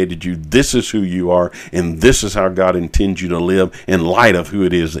God created you. This is who you are. And this is how God intends you to live in light of who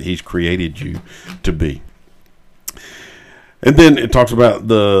it is that he's created you to be. And then it talks about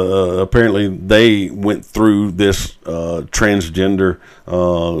apparently they went through this transgender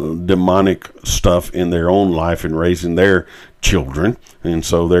demonic stuff in their own life in raising their children. And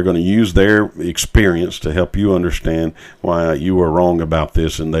so they're going to use their experience to help you understand why you were wrong about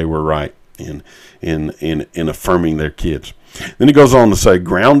this and they were right in affirming their kids. Then he goes on to say,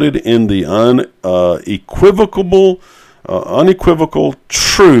 grounded in the unequivocal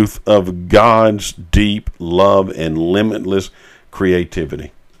truth of God's deep love and limitless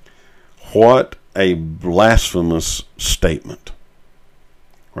creativity. What a blasphemous statement,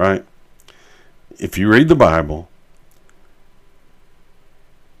 right? If you read the Bible,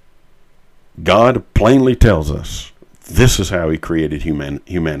 God plainly tells us this is how he created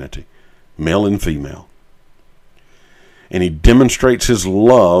humanity, male and female. And he demonstrates his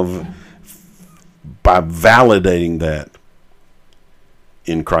love by validating that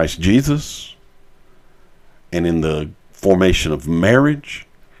in Christ Jesus and in the formation of marriage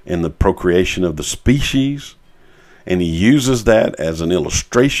and the procreation of the species. And he uses that as an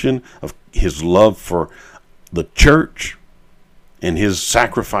illustration of his love for the church and his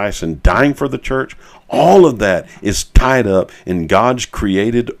sacrifice and dying for the church. All of that is tied up in God's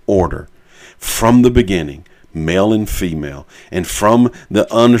created order from the beginning, male and female, and from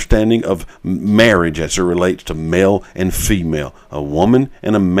the understanding of marriage as it relates to male and female, a woman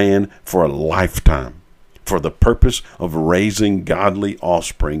and a man for a lifetime, for the purpose of raising godly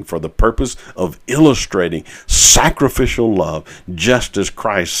offspring, for the purpose of illustrating sacrificial love, just as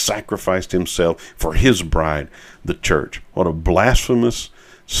Christ sacrificed himself for his bride, the church. What a blasphemous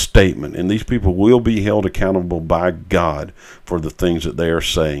statement. And these people will be held accountable by God for the things that they are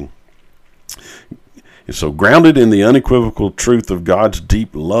saying. And so, grounded in the unequivocal truth of God's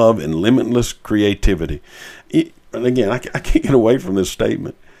deep love and limitless creativity. And again, I can't get away from this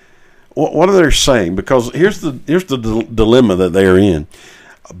statement. What are they saying? Because here's the dilemma that they are in.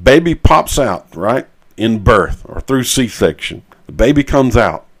 A baby pops out, right, in birth or through C-section. The baby comes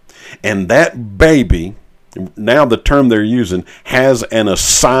out, and that baby, now the term they're using, has an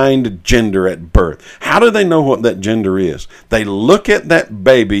assigned gender at birth. How do they know what that gender is? They look at that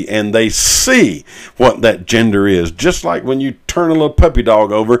baby and they see what that gender is. Just like when you turn a little puppy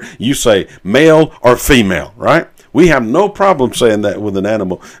dog over, you say male or female, right? We have no problem saying that with an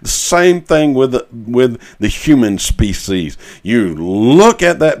animal. The same thing with the human species. You look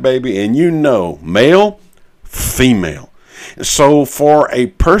at that baby and you know male, female. So for a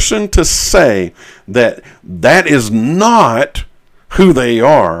person to say that that is not who they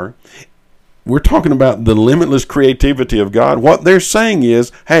are we're talking about the limitless creativity of God. What they're saying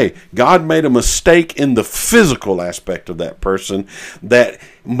is, hey, God made a mistake in the physical aspect of that person that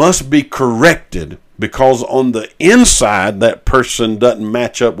must be corrected, because on the inside, that person doesn't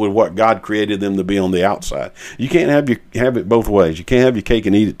match up with what God created them to be on the outside. You can't have it both ways. You can't have your cake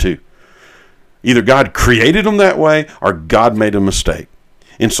and eat it too. Either God created them that way, or God made a mistake.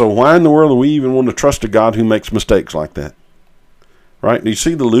 And so why in the world do we even want to trust a God who makes mistakes like that? Right? You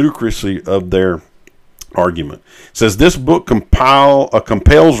see the ludicrousy of their argument. It says this book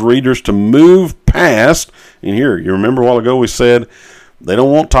compels readers to move past, and here, you remember a while ago we said they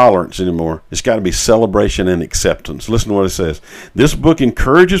don't want tolerance anymore. It's got to be celebration and acceptance. Listen to what it says. This book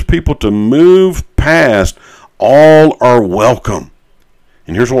encourages people to move past all are welcome.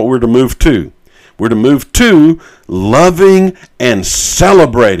 And here's what we're to move to. We're to move to loving and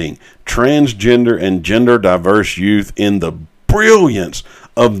celebrating transgender and gender diverse youth in the brilliance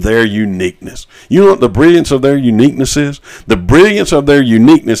of their uniqueness. You know what the brilliance of their uniqueness is? The brilliance of their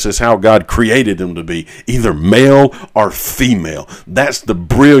uniqueness is how God created them to be, either male or female. That's the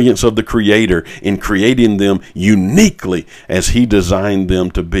brilliance of the Creator in creating them uniquely as He designed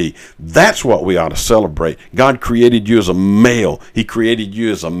them to be. That's what we ought to celebrate. God created you as a male. He created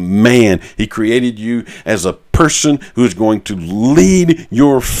you as a man. He created you as a person who is going to lead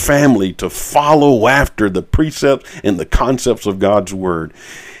your family to follow after the precepts and the concepts of God's Word.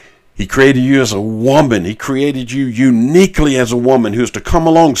 He created you as a woman. He created you uniquely as a woman who is to come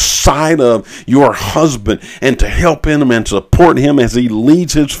alongside of your husband and to help him and support him as he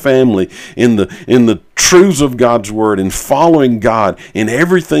leads his family in the truths of God's Word and following God in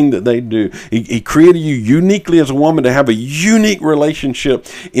everything that they do. He created you uniquely as a woman to have a unique relationship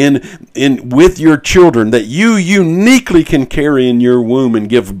with your children that you uniquely can carry in your womb and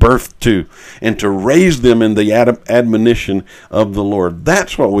give birth to, and to raise them in the admonition of the Lord.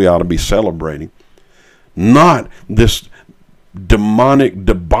 That's what we ought to be celebrating, not this demonic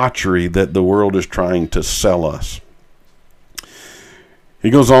debauchery that the world is trying to sell us. They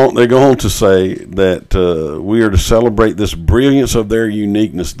go on to say that we are to celebrate this brilliance of their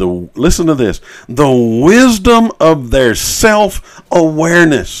uniqueness. Listen to this. The wisdom of their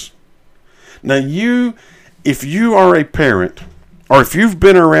self-awareness. Now if you are a parent, or if you've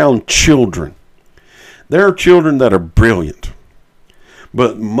been around children, there are children that are brilliant.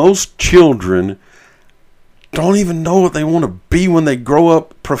 But most children don't even know what they want to be when they grow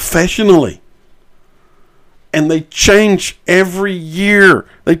up professionally. And they change every year.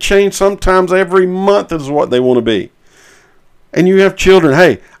 They change sometimes every month is what they want to be. And you have children,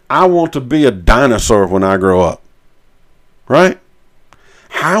 hey, I want to be a dinosaur when I grow up. Right?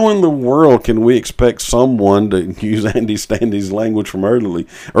 How in the world can we expect someone, to use Andy Stanley's language from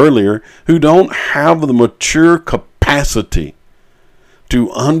earlier, who don't have the mature capacity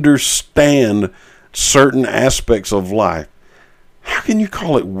to understand certain aspects of life? How can you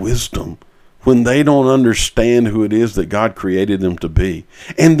call it wisdom when they don't understand who it is that God created them to be?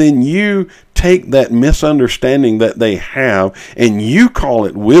 And then you take that misunderstanding that they have and you call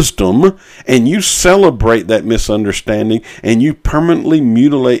it wisdom, and you celebrate that misunderstanding, and you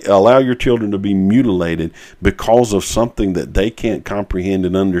permanently allow your children to be mutilated because of something that they can't comprehend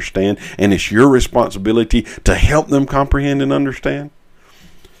and understand, and it's your responsibility to help them comprehend and understand.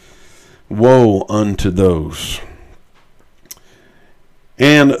 Woe unto those.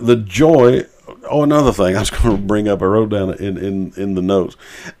 And the joy. Oh, another thing I was going to bring up, I wrote down in the notes.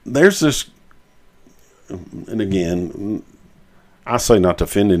 There's this, and again, I say not to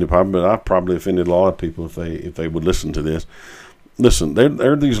offend anybody, but I probably offended a lot of people if they would listen to this. Listen,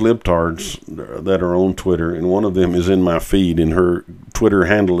 there are these libtards that are on Twitter, and one of them is in my feed, and her Twitter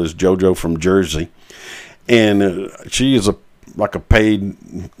handle is JoJo from Jersey, and she is like a paid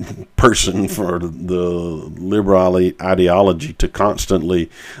person for the liberal ideology to constantly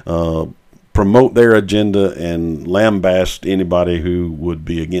promote their agenda and lambast anybody who would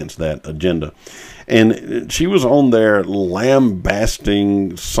be against that agenda. And she was on there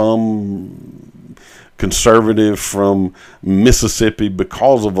lambasting some conservative from Mississippi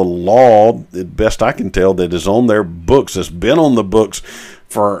because of a law, best I can tell, that is on their books, that's been on the books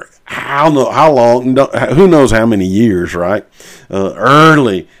for how long, who knows how many years, right?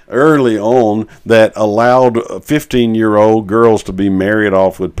 Early on, that allowed 15-year-old girls to be married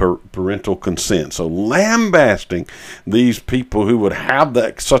off with parental consent. So lambasting these people who would have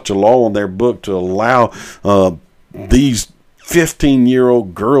such a law on their book to allow these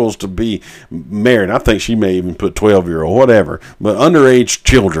 15-year-old girls to be married. I think she may even put 12-year-old, whatever. But underage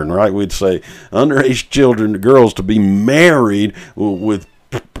children, right? We'd say underage children, girls, to be married with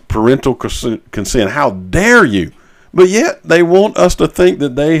parental consent. How dare you But yet they want us to think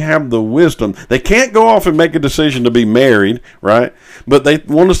that they have the wisdom. They can't go off and make a decision to be married, right? But they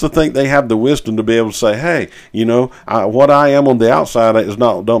want us to think they have the wisdom to be able to say, hey, what I am on the outside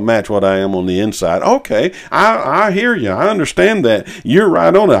don't match what I am on the inside. Okay, I hear you. I understand that. You're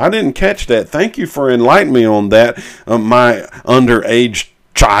right on it. I didn't catch that. Thank you for enlightening me on that, my underage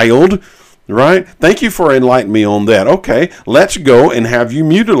child. Right? Thank you for enlightening me on that. Okay, let's go and have you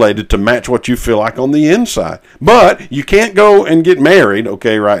mutilated to match what you feel like on the inside. But you can't go and get married,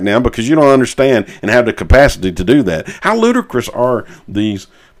 okay, right now, because you don't understand and have the capacity to do that. How ludicrous are these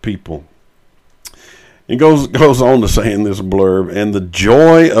people? It goes on to say in this blurb, and the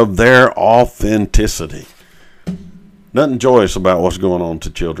joy of their authenticity. Nothing joyous about what's going on to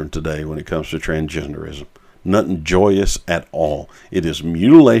children today when it comes to transgenderism. Nothing joyous at all. It is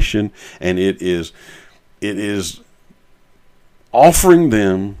mutilation, and it is offering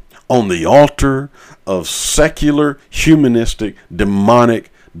them on the altar of secular, humanistic,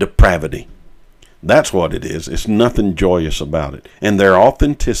 demonic depravity. That's what it is. It's nothing joyous about it. And their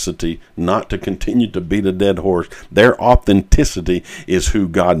authenticity, not to continue to beat a dead horse, their authenticity is who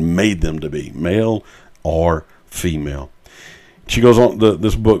God made them to be, male or female. She goes on,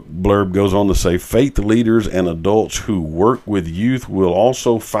 this book blurb goes on to say, faith leaders and adults who work with youth will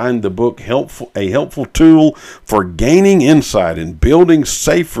also find the book a helpful tool for gaining insight and building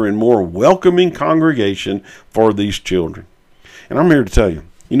safer and more welcoming congregation for these children. And I'm here to tell you,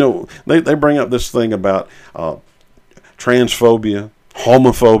 they bring up this thing about transphobia,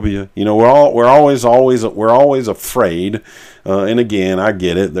 homophobia. We're always afraid. And again, I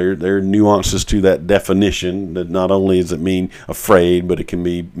get it. There are nuances to that definition. That not only does it mean afraid, but it can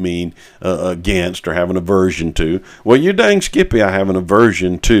mean against or have an aversion to. Well, you're dang skippy. I have an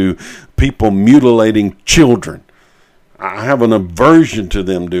aversion to people mutilating children. I have an aversion to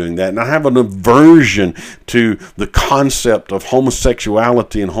them doing that. And I have an aversion to the concept of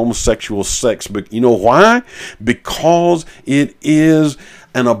homosexuality and homosexual sex. But you know why? Because it is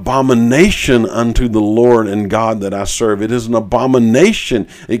an abomination unto the Lord and God that I serve. It is an abomination.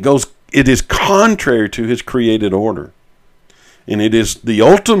 It is contrary to his created order. And it is the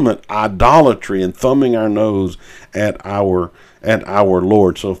ultimate idolatry and thumbing our nose at our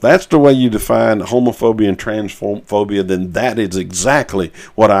Lord. So if that's the way you define homophobia and transphobia, then that is exactly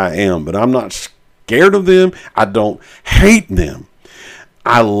what I am. But I'm not scared of them. I don't hate them.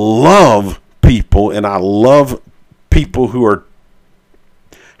 I love people, and I love people who are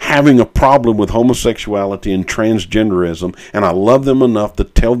having a problem with homosexuality and transgenderism, and I love them enough to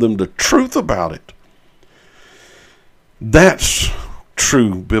tell them the truth about it. That's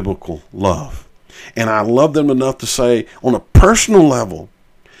true biblical love. And I love them enough to say, on a personal level,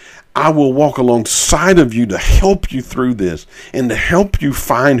 I will walk alongside of you to help you through this and to help you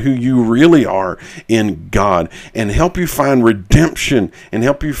find who you really are in God and help you find redemption and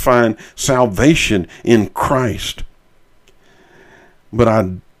help you find salvation in Christ. But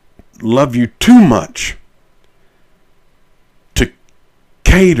I love you too much to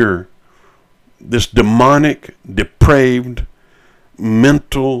cater this demonic, depraved,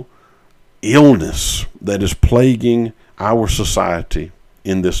 mental illness that is plaguing our society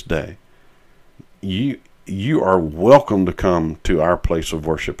in this day. You are welcome to come to our place of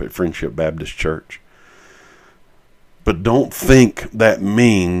worship at Friendship Baptist Church. But don't think that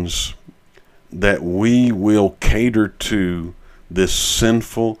means that we will cater to this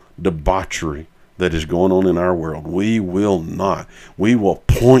sinful debauchery that is going on in our world. We will not. We will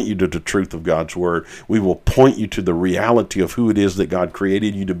point you to the truth of God's word. We will point you to the reality of who it is that God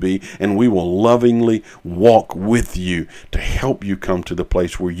created you to be, and we will lovingly walk with you to help you come to the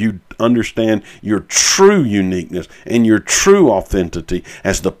place where you understand your true uniqueness and your true authenticity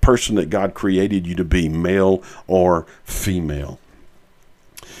as the person that God created you to be, male or female.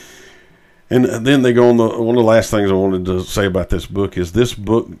 And then they go on, one of the last things I wanted to say about this book is this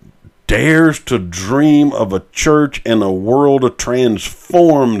book dares to dream of a church and a world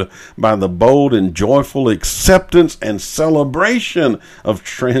transformed by the bold and joyful acceptance and celebration of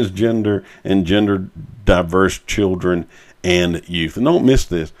transgender and gender diverse children and youth. And don't miss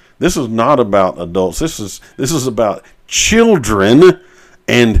this. This is not about adults. This is about children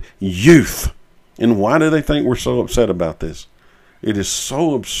and youth. And why do they think we're so upset about this? It is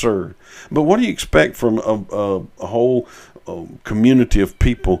so absurd. But what do you expect from a whole community of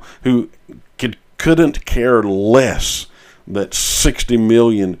people who couldn't care less that 60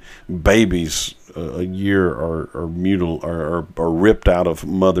 million babies a year are ripped out of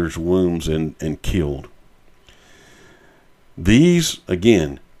mothers' wombs and killed? These,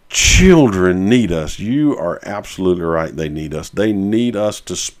 again, children need us. You are absolutely right. They need us. They need us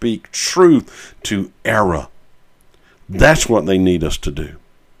to speak truth to error. That's what they need us to do.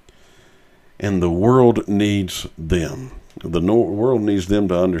 And the world needs them. The world needs them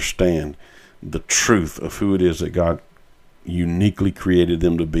to understand the truth of who it is that God uniquely created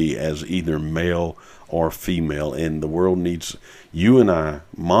them to be as either male or female. And the world needs you and I,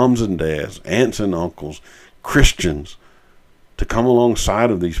 moms and dads, aunts and uncles, Christians, to come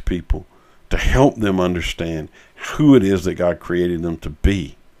alongside of these people to help them understand who it is that God created them to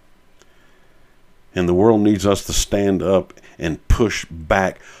be. And the world needs us to stand up and push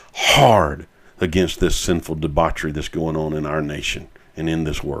back hard against this sinful debauchery that's going on in our nation and in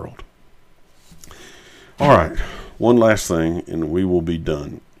this world. All right, one last thing, and we will be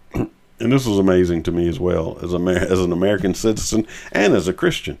done. And this is amazing to me as well, as an American citizen and as a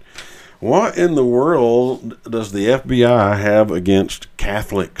Christian. What in the world does the FBI have against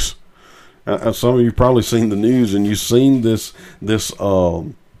Catholics? Some of you probably seen the news, and you've seen this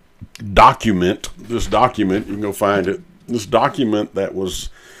document. This document, you can go find it. This document that was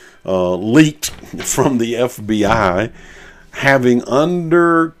leaked from the FBI, having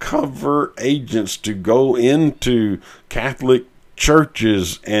undercover agents to go into Catholic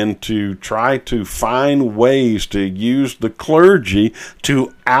churches and to try to find ways to use the clergy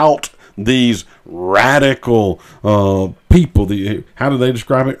to out these radical people. How do they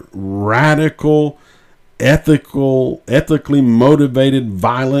describe it? Radical, ethically motivated,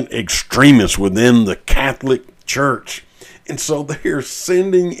 violent extremists within the Catholic Church. And so they're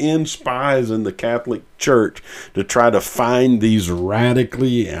sending in spies in the Catholic Church to try to find these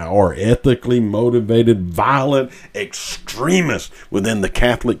radically or ethically motivated, violent extremists within the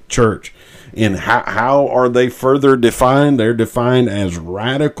Catholic Church. And how are they further defined? They're defined as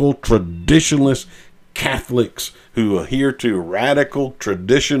radical traditionalist Catholics who adhere to radical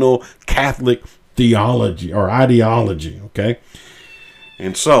traditional Catholic theology or ideology. Okay,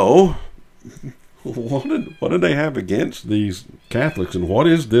 and so what did they have against these Catholics, and what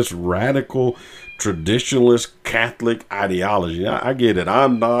is this radical traditionalist Catholic ideology? I get it.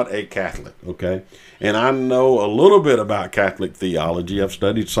 I'm not a Catholic, okay? And I know a little bit about Catholic theology. I've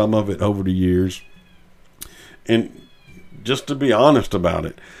studied some of it over the years. And just to be honest about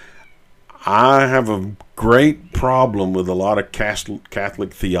it, I have a great problem with a lot of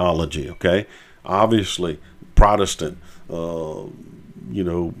Catholic theology, okay? Obviously, Protestant,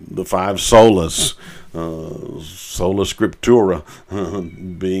 the five solas, sola scriptura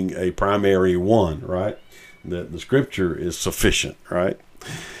being a primary one, right? That the scripture is sufficient, right?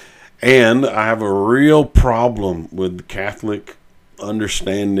 And I have a real problem with Catholic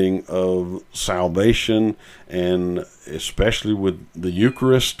understanding of salvation, and especially with the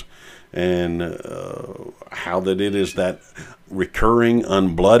Eucharist, and how that it is that recurring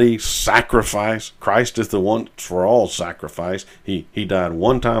unbloody sacrifice. Christ is the once for all sacrifice. He died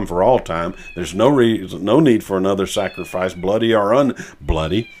one time for all time. There's no need for another sacrifice, bloody or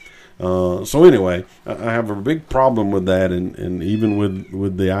unbloody. So anyway, I have a big problem with that, and even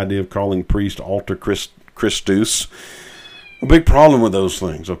with the idea of calling priest alter Christus. A big problem with those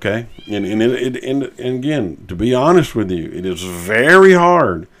things, okay? And again, to be honest with you, it is very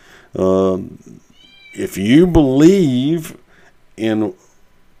hard. If you believe in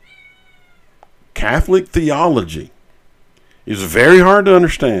Catholic theology, it's very hard to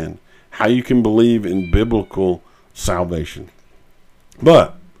understand how you can believe in biblical salvation.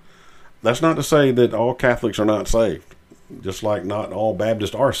 But that's not to say that all Catholics are not saved. Just like not all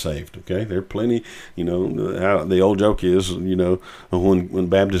Baptists are saved, okay? There are plenty, the old joke is, when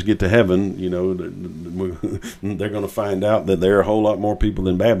Baptists get to heaven, they're going to find out that there are a whole lot more people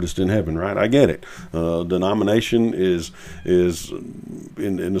than Baptists in heaven, right? I get it. Denomination is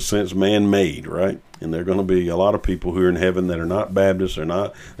in a sense man-made, right? And there are going to be a lot of people who are in heaven that are not Baptists. They're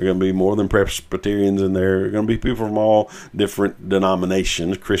going to be more than Presbyterians in there. There are going to be people from all different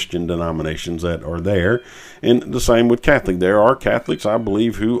denominations, Christian denominations that are there. And the same with Catholic. There are Catholics, I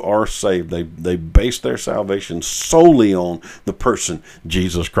believe, who are saved. They base their salvation solely on the person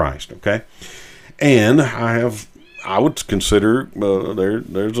Jesus Christ. Okay, and I would consider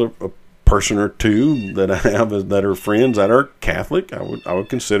there's a person or two that I have that are friends that are Catholic. I would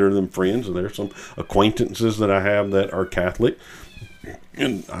consider them friends, and there's some acquaintances that I have that are Catholic.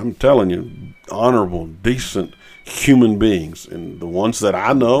 And I'm telling you, honorable, decent human beings, and the ones that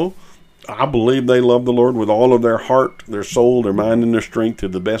I know, I believe they love the Lord with all of their heart, their soul, their mind, and their strength to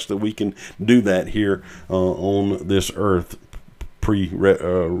the best that we can do that here on this earth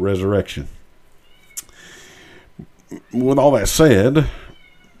pre-resurrection. With all that said,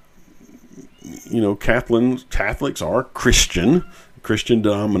 Catholics are Christian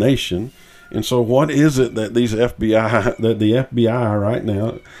denomination, And so what is it that the FBI right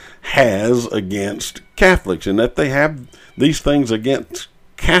now has against Catholics, and that they have these things against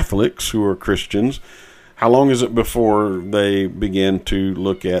Catholics who are Christians? How long is it before they begin to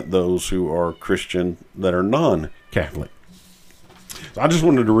look at those who are Christian that are non-Catholic? So I just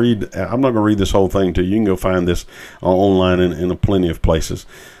wanted to read. I'm not going to read this whole thing to you. You can go find this online in plenty of places.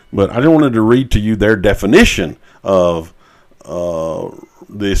 But I just wanted to read to you their definition of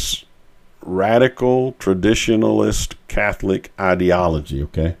this radical traditionalist Catholic ideology,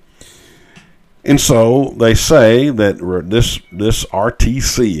 okay? And so they say that this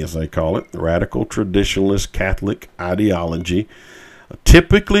RTC, as they call it, the radical traditionalist Catholic ideology,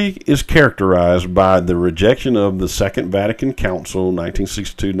 typically is characterized by the rejection of the Second Vatican Council,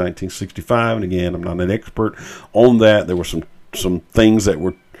 1962-1965. And again, I'm not an expert on that. There were some things that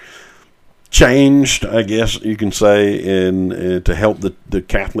were changed, I guess you can say, in to help the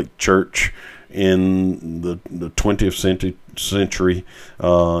Catholic Church in the 20th century,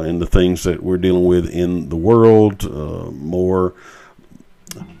 and the things that we're dealing with in the world, more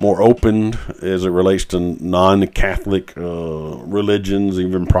open as it relates to non-Catholic religions,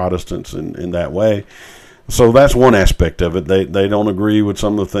 even Protestants in that way. So that's one aspect of it. They don't agree with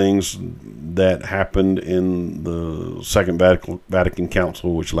some of the things that happened in the Second Vatican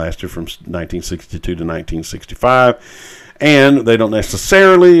Council, which lasted from 1962 to 1965. And they don't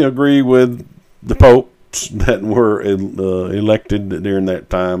necessarily agree with the popes that were elected during that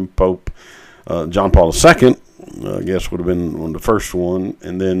time. Pope John Paul II, I guess, would have been one of the first one,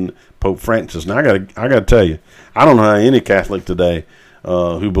 and then Pope Francis. Now, I got to tell you, I don't know how any Catholic today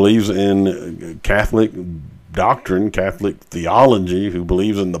who believes in Catholic doctrine, Catholic theology, who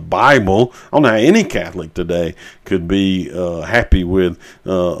believes in the Bible, I don't know how any Catholic today could be happy with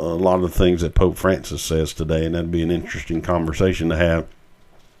a lot of the things that Pope Francis says today, and that'd be an interesting conversation to have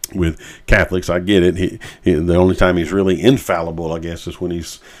with Catholics. I get it. The only time he's really infallible, I guess, is when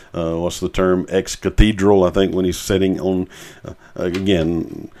he's what's the term, ex cathedral. I think when he's sitting on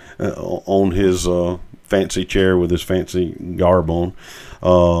on his fancy chair with his fancy garb on,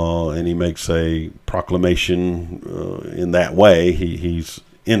 and he makes a proclamation in that way. He's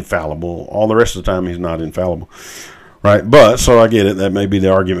infallible. All the rest of the time, he's not infallible. Right, but so I get it. That may be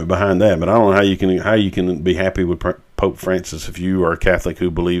the argument behind that, but I don't know how you can be happy with Pope Francis if you are a Catholic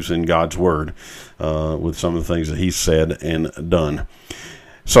who believes in God's word, with some of the things that he's said and done.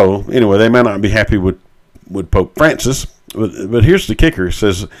 So anyway, they may not be happy with Pope Francis, but here's the kicker. It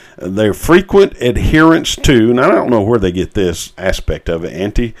says their frequent adherence to, and I don't know where they get this aspect of it,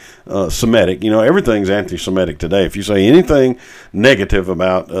 anti-Semitic. Everything's anti-Semitic today. If you say anything negative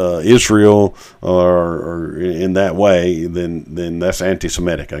about Israel or in that way, then that's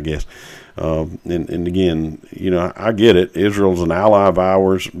anti-Semitic, I guess. And again, I get it. Israel's an ally of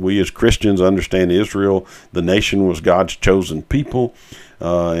ours. We as Christians understand Israel. The nation was God's chosen people.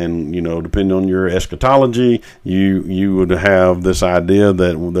 And depending on your eschatology, you would have this idea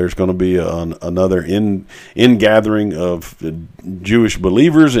that there's going to be another ingathering of Jewish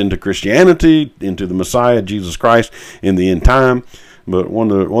believers into Christianity, into the Messiah, Jesus Christ, in the end time. But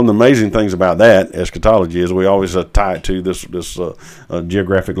one of the amazing things about that eschatology is we always tie it to this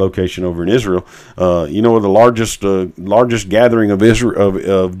geographic location over in Israel. Where the largest gathering of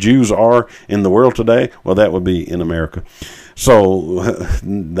of Jews are in the world today? Well, that would be in America. So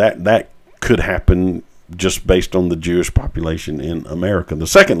that could happen just based on the Jewish population in America. The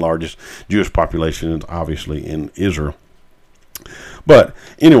second largest Jewish population is obviously in Israel. But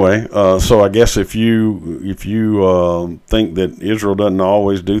anyway, so I guess if you think that Israel doesn't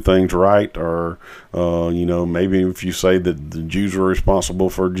always do things right, or maybe if you say that the Jews were responsible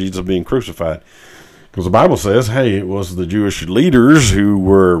for Jesus being crucified, because the Bible says, hey, it was the Jewish leaders who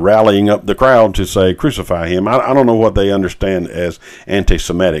were rallying up the crowd to say, crucify him. I don't know what they understand as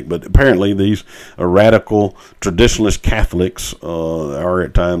anti-Semitic, but apparently these radical traditionalist Catholics are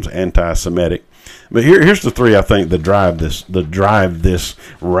at times anti-Semitic. But here's the three I think that drive this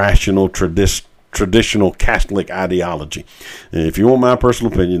rational traditional Catholic ideology. And if you want my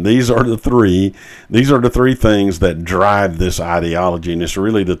personal opinion, these are the three things that drive this ideology, and it's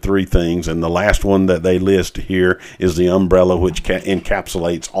really the three things. And the last one that they list here is the umbrella which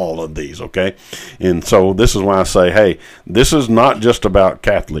encapsulates all of these. Okay, and so this is why I say, hey, this is not just about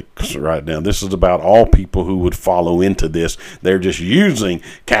Catholics right now. This is about all people who would follow into this. They're just using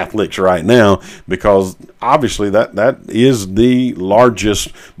Catholics right now because obviously that is the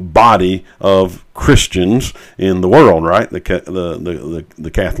largest body of Christians in the world, right?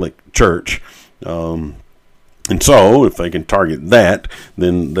 The Catholic Church, And so, if they can target that,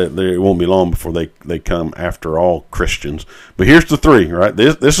 then it won't be long before they come after all Christians. But here's the three, right?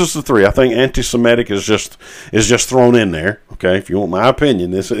 This is the three. I think anti-Semitic is just thrown in there. Okay, if you want my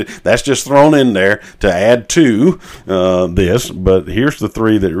opinion, that's just thrown in there to add to this. But here's the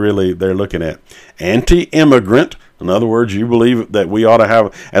three that really they're looking at: anti-immigrant. In other words, you believe that we ought to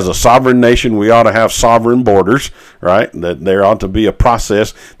have, as a sovereign nation, we ought to have sovereign borders, right? That there ought to be a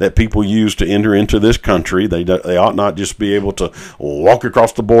process that people use to enter into this country. They ought not just be able to walk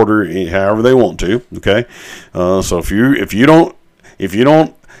across the border however they want to. Okay, so if you don't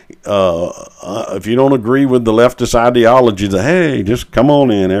agree with the leftist ideology that, hey, just come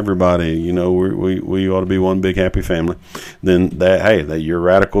on in, everybody, you know, we ought to be one big happy family, then that you're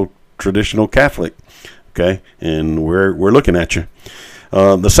radical traditional Catholic. Okay, and we're looking at you.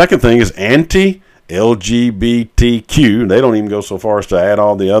 The second thing is anti-LGBTQ. They don't even go so far as to add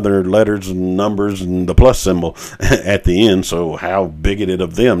all the other letters and numbers and the plus symbol at the end. So how bigoted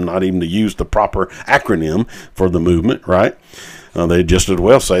of them not even to use the proper acronym for the movement, right? They just as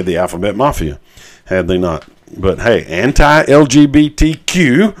well say the Alphabet Mafia, had they not. But hey,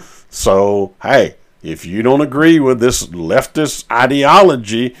 anti-LGBTQ. So hey, if you don't agree with this leftist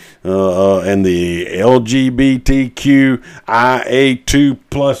ideology and the LGBTQIA2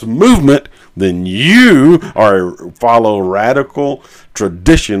 plus movement, then you follow radical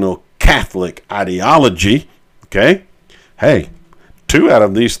traditional Catholic ideology. Okay? Hey, 2 out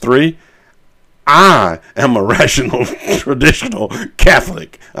of these 3, I am a rational traditional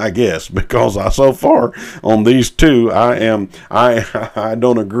Catholic, I guess, because so far on these 2, I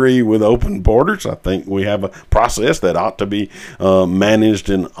don't agree with open borders. I think we have a process that ought to be managed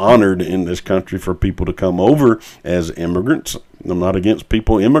and honored in this country for people to come over as immigrants. I'm not against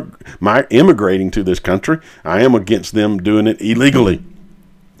people immigrating to this country. I am against them doing it illegally.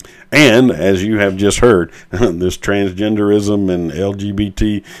 And, as you have just heard, this transgenderism and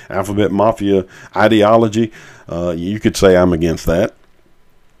LGBT Alphabet Mafia ideology, you could say I'm against that.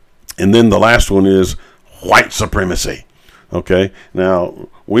 And then the last one is white supremacy. Okay, now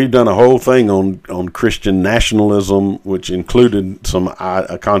we've done a whole thing on Christian nationalism, which included some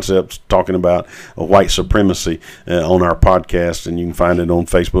concepts talking about white supremacy on our podcast, and you can find it on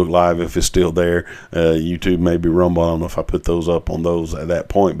Facebook Live if it's still there. YouTube, maybe Rumble. I don't know if I put those up on those at that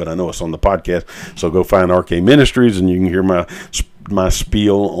point, but I know it's on the podcast. So go find RK Ministries, and you can hear my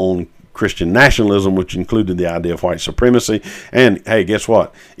spiel on Christian nationalism, which included the idea of white supremacy. And hey, guess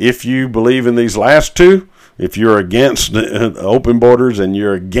what? If you believe in these last 2, if you're against open borders and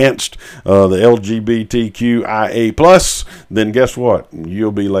you're against the LGBTQIA+, then guess what?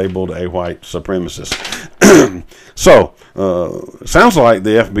 You'll be labeled a white supremacist. So, sounds like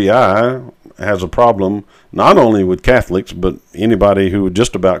the FBI has a problem not only with Catholics, but anybody who would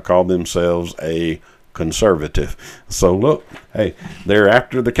just about call themselves a conservative. So look, hey, they're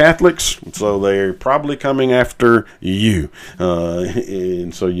after the Catholics, so they're probably coming after you,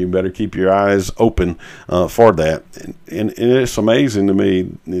 and so you better keep your eyes open for that. And it's amazing to me,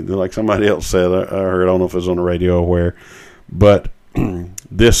 like somebody else said, I heard, I don't know if it was on the radio or where, but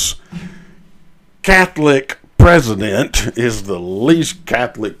this Catholic president is the least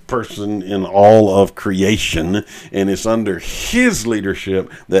Catholic person in all of creation, and it's under his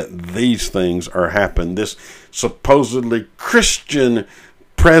leadership that these things are happening. This supposedly Christian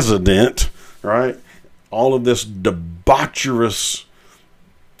president, right? All of this debaucherous,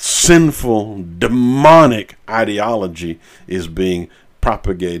 sinful, demonic ideology is being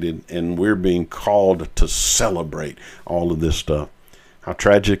propagated, and we're being called to celebrate all of this stuff. How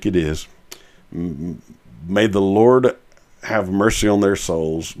tragic it is. May the Lord have mercy on their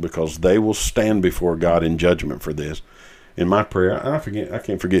souls, because they will stand before God in judgment for this. In my prayer, I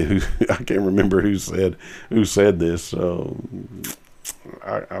can't remember who said this.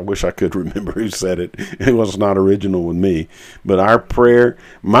 I wish I could remember who said it. It was not original with me, but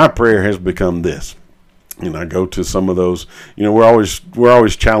my prayer has become this. And I go to some of those, we're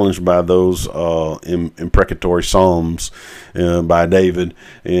always challenged by those imprecatory psalms by David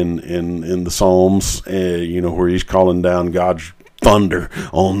in the Psalms, where he's calling down God's thunder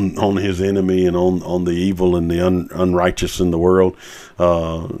on his enemy and on the evil and the unrighteous in the world.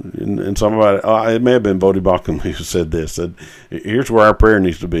 And somebody, it may have been Bodie Bacham who said this, that here's where our prayer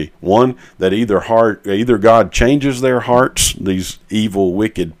needs to be. One, that either God changes their hearts, these evil,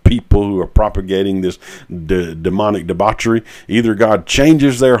 wicked people who are propagating this demonic debauchery, either God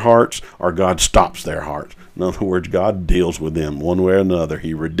changes their hearts or God stops their hearts. In other words, God deals with them one way or another.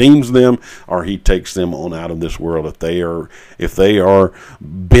 He redeems them, or he takes them on out of this world if they are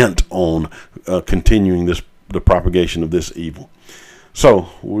bent on continuing the propagation of this evil. So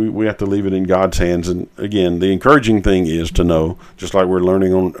we have to leave it in God's hands. And again, the encouraging thing is to know, just like we're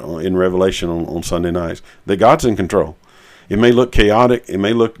learning in Revelation on Sunday nights, that God's in control. It may look chaotic. It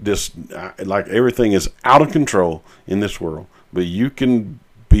may look just like everything is out of control in this world. But you can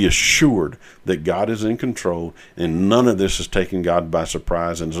be assured that God is in control, and none of this is taking God by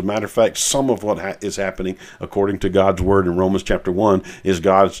surprise. And as a matter of fact, some of what is happening, according to God's word in Romans chapter 1, is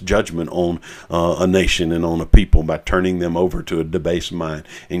God's judgment on a nation and on a people by turning them over to a debased mind.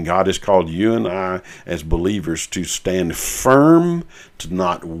 And God has called you and I as believers to stand firm, to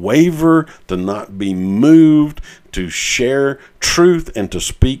not waver, to not be moved, to share truth and to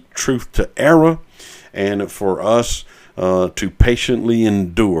speak truth to error, and for us to patiently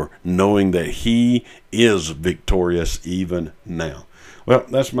endure, knowing that He is victorious even now. Well,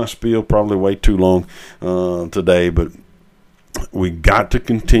 that's my spiel, probably way too long today, but we got to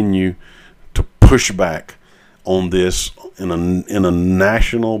continue to push back on this in a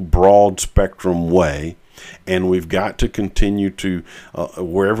national, broad spectrum way. And we've got to continue to,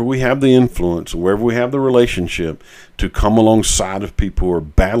 wherever we have the influence, wherever we have the relationship, to come alongside of people who are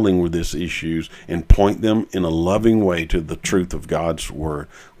battling with these issues and point them in a loving way to the truth of God's word.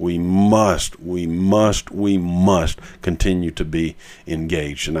 We must continue to be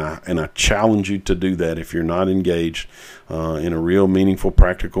engaged. And I challenge you to do that. If you're not engaged in a real, meaningful,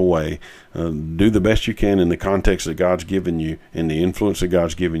 practical way, do the best you can in the context that God's given you and the influence that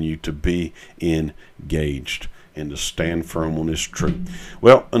God's given you to be engaged and to stand firm on His truth.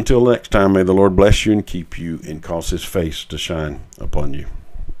 Well, until next time, may the Lord bless you and keep you and cause His face to shine upon you.